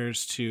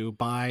presenters to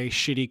buy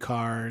shitty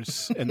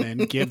cars and then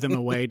give them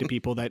away to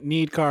people that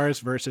need cars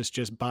versus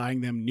just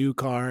buying them new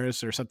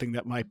cars or something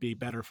that might be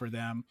better for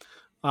them.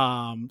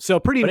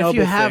 So pretty But noble if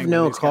you have thing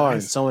no with these car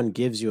and guys. someone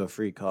gives you a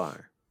free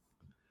car,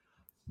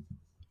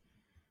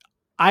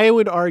 I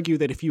would argue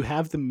that if you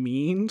have the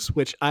means,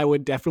 which I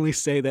would definitely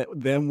say that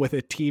them with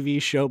a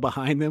TV show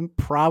behind them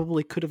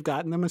probably could have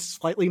gotten them a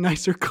slightly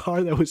nicer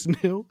car that was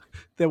new,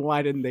 then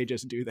why didn't they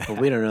just do that? but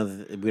we don't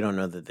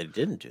know that they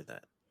didn't do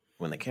that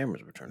when the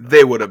cameras were turned on.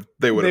 They would have.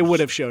 They They would would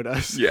have showed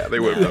us. Yeah, they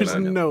would have There's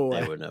done that. no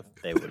They way. wouldn't have.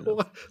 They wouldn't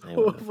have. They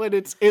wouldn't have. But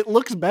it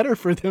looks better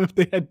for them if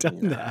they had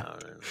done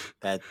that. No.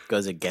 That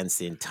goes against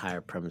the entire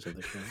premise of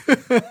the show.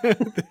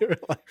 they were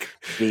like,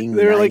 Being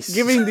they were nice. like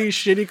giving these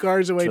shitty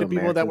cars away to to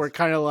people that were Americans.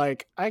 kind of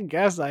like, I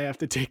guess I have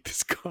to take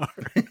this car.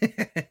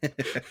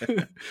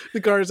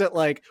 The cars that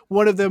like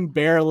one of them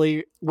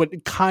barely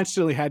would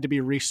constantly had to be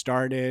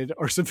restarted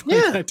or something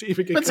Yeah, like that to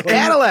even get It's a going.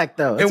 Cadillac,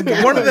 though. It's And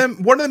a one of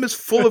Cadillac. them is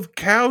full of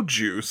cow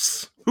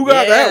juice. Who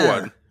got that Yeah.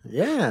 one?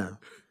 Yeah.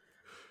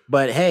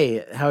 But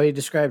hey, how he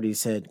described it, he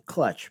said,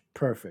 clutch,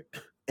 perfect.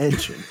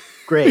 engine.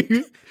 Great.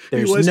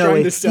 There's was no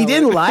trying to AC. sell He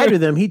didn't it. lie to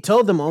them. He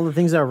told them all the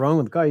things that are wrong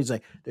with the car. He's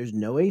like, there's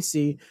no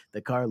AC.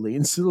 The car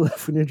leans to the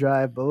left when you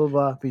drive, blah, blah,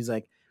 blah. He's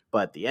like,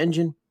 but the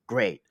engine,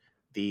 great.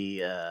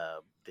 The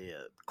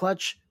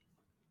clutch,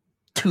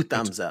 2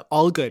 thumbs up.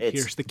 All good.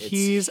 It's- Here's the it's-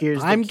 keys. here's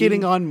the I'm key.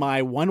 getting on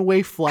my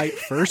one-way flight,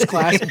 first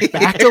class,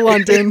 back to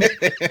London.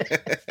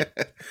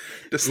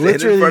 Just stand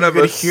Literally, in front you're of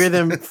going us. to hear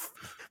them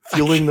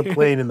fueling the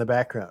plane in the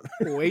background.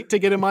 Wait to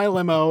get in my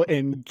limo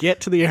and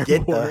get to the airport.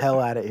 Get the hell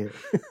out of here.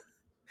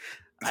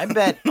 I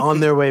bet on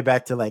their way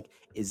back to like,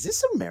 is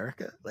this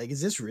America? Like,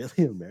 is this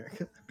really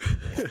America?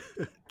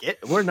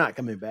 We're not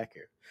coming back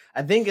here.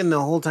 I think in the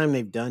whole time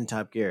they've done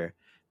Top Gear,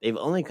 they've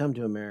only come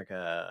to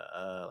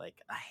America like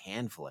a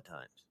handful of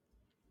times.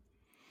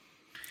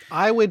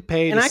 I would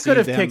pay And to I see could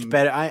have them- picked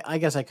better. I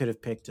guess I could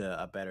have picked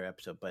a better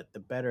episode, but the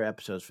better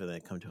episodes for the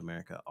Come to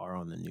America are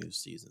on the new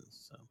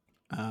seasons. So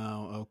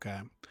Oh, okay.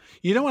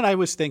 You know what I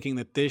was thinking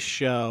that this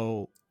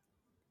show,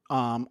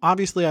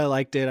 obviously I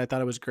liked it. I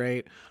thought it was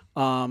great.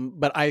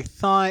 But I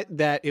thought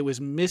that it was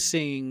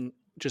missing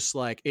just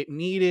like it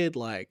needed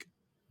like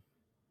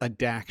a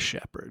Dax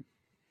Shepard.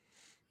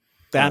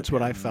 That's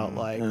what I felt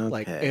like.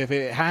 Like Okay. if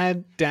it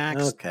had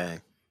Dax, okay,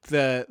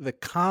 the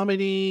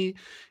comedy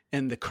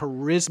and the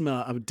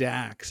charisma of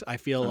Dax, I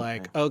feel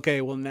like,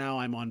 okay, well now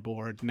I'm on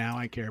board. Now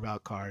I care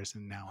about cars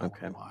and now I want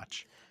to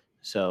watch.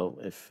 so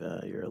if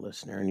you're a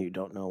listener and you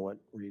don't know what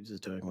Reeves is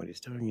doing, what he's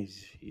doing,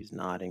 he's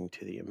nodding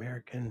to the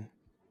American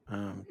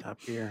Top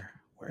Gear,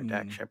 where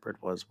Dax Shepard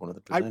was one of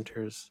the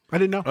presenters. I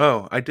didn't know.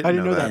 Oh, I didn't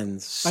know that.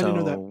 And so I didn't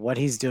know that. what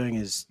he's doing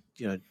is,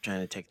 trying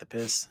to take the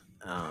piss,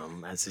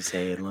 as they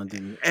say in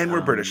London. And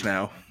we're British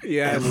now.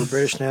 Yeah, And we're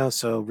British now,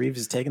 so Reeves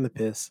is taking the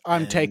piss.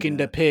 I'm and, taking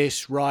the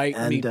piss, right?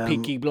 Me and,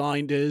 Peaky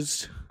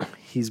Blinders.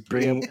 He's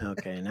bringing.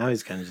 Okay, now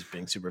he's kind of just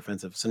being super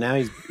offensive. So now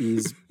he's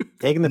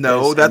taking the piss.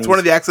 No, and that's one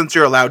of he's- the accents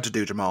you're allowed to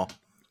do, Jamal.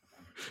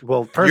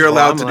 Well, first You're of all,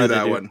 allowed I'm to do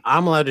that one.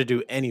 I'm allowed to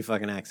do any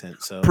fucking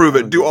accent. So Prove I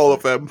it. don't Do give a all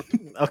of fuck.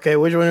 them. Okay,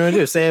 which one do you want to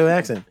do? Say an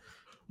accent.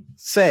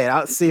 Say it.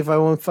 I'll see if I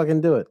won't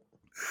fucking do it.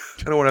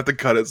 I don't want to have to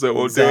cut it, so it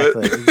won't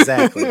Exactly. do it.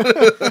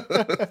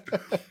 Exactly.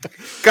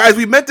 Guys,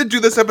 we meant to do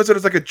this episode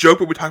as like a joke,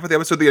 but we talked about the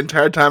episode the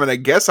entire time, and I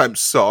guess I'm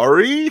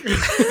sorry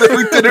that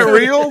we did it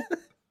real.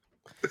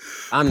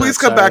 I'm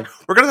Please not come sorry. back.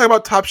 We're going to talk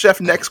about Top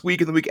Chef next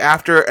week and the week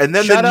after, and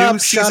then Shut the up, new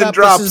shut season up.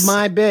 drops. This is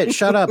my bit.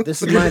 Shut up.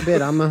 This is my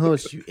bit. I'm the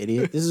host, you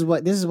idiot. This is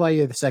why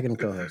you're the second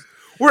co-host.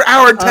 We're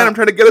hour and 10. I'm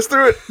trying to get us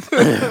through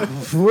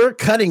it. We're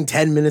cutting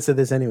 10 minutes of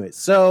this anyway.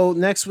 So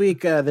next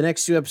week, the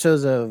next 2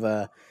 episodes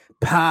of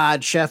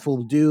Pod Chef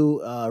will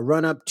do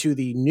run up to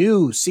the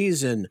new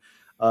season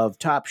of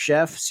Top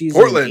Chef,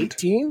 season Portland.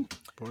 18,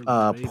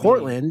 Portland,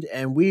 Portland,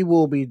 and we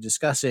will be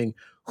discussing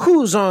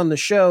who's on the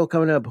show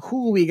coming up,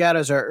 who we got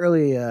as our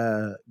early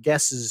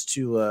guesses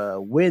to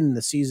win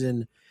the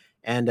season,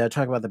 and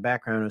talk about the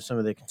background of some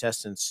of the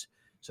contestants.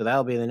 So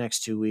that'll be the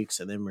next 2 weeks,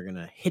 and then we're going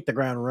to hit the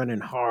ground running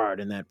hard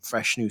in that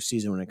fresh new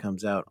season when it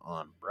comes out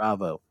on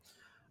Bravo.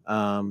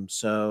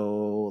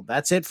 So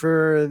that's it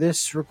for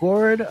this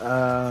record.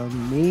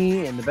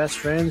 Me and the best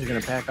friends are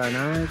going to pack our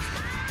knives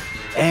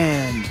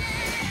and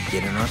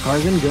get in our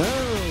cars and go.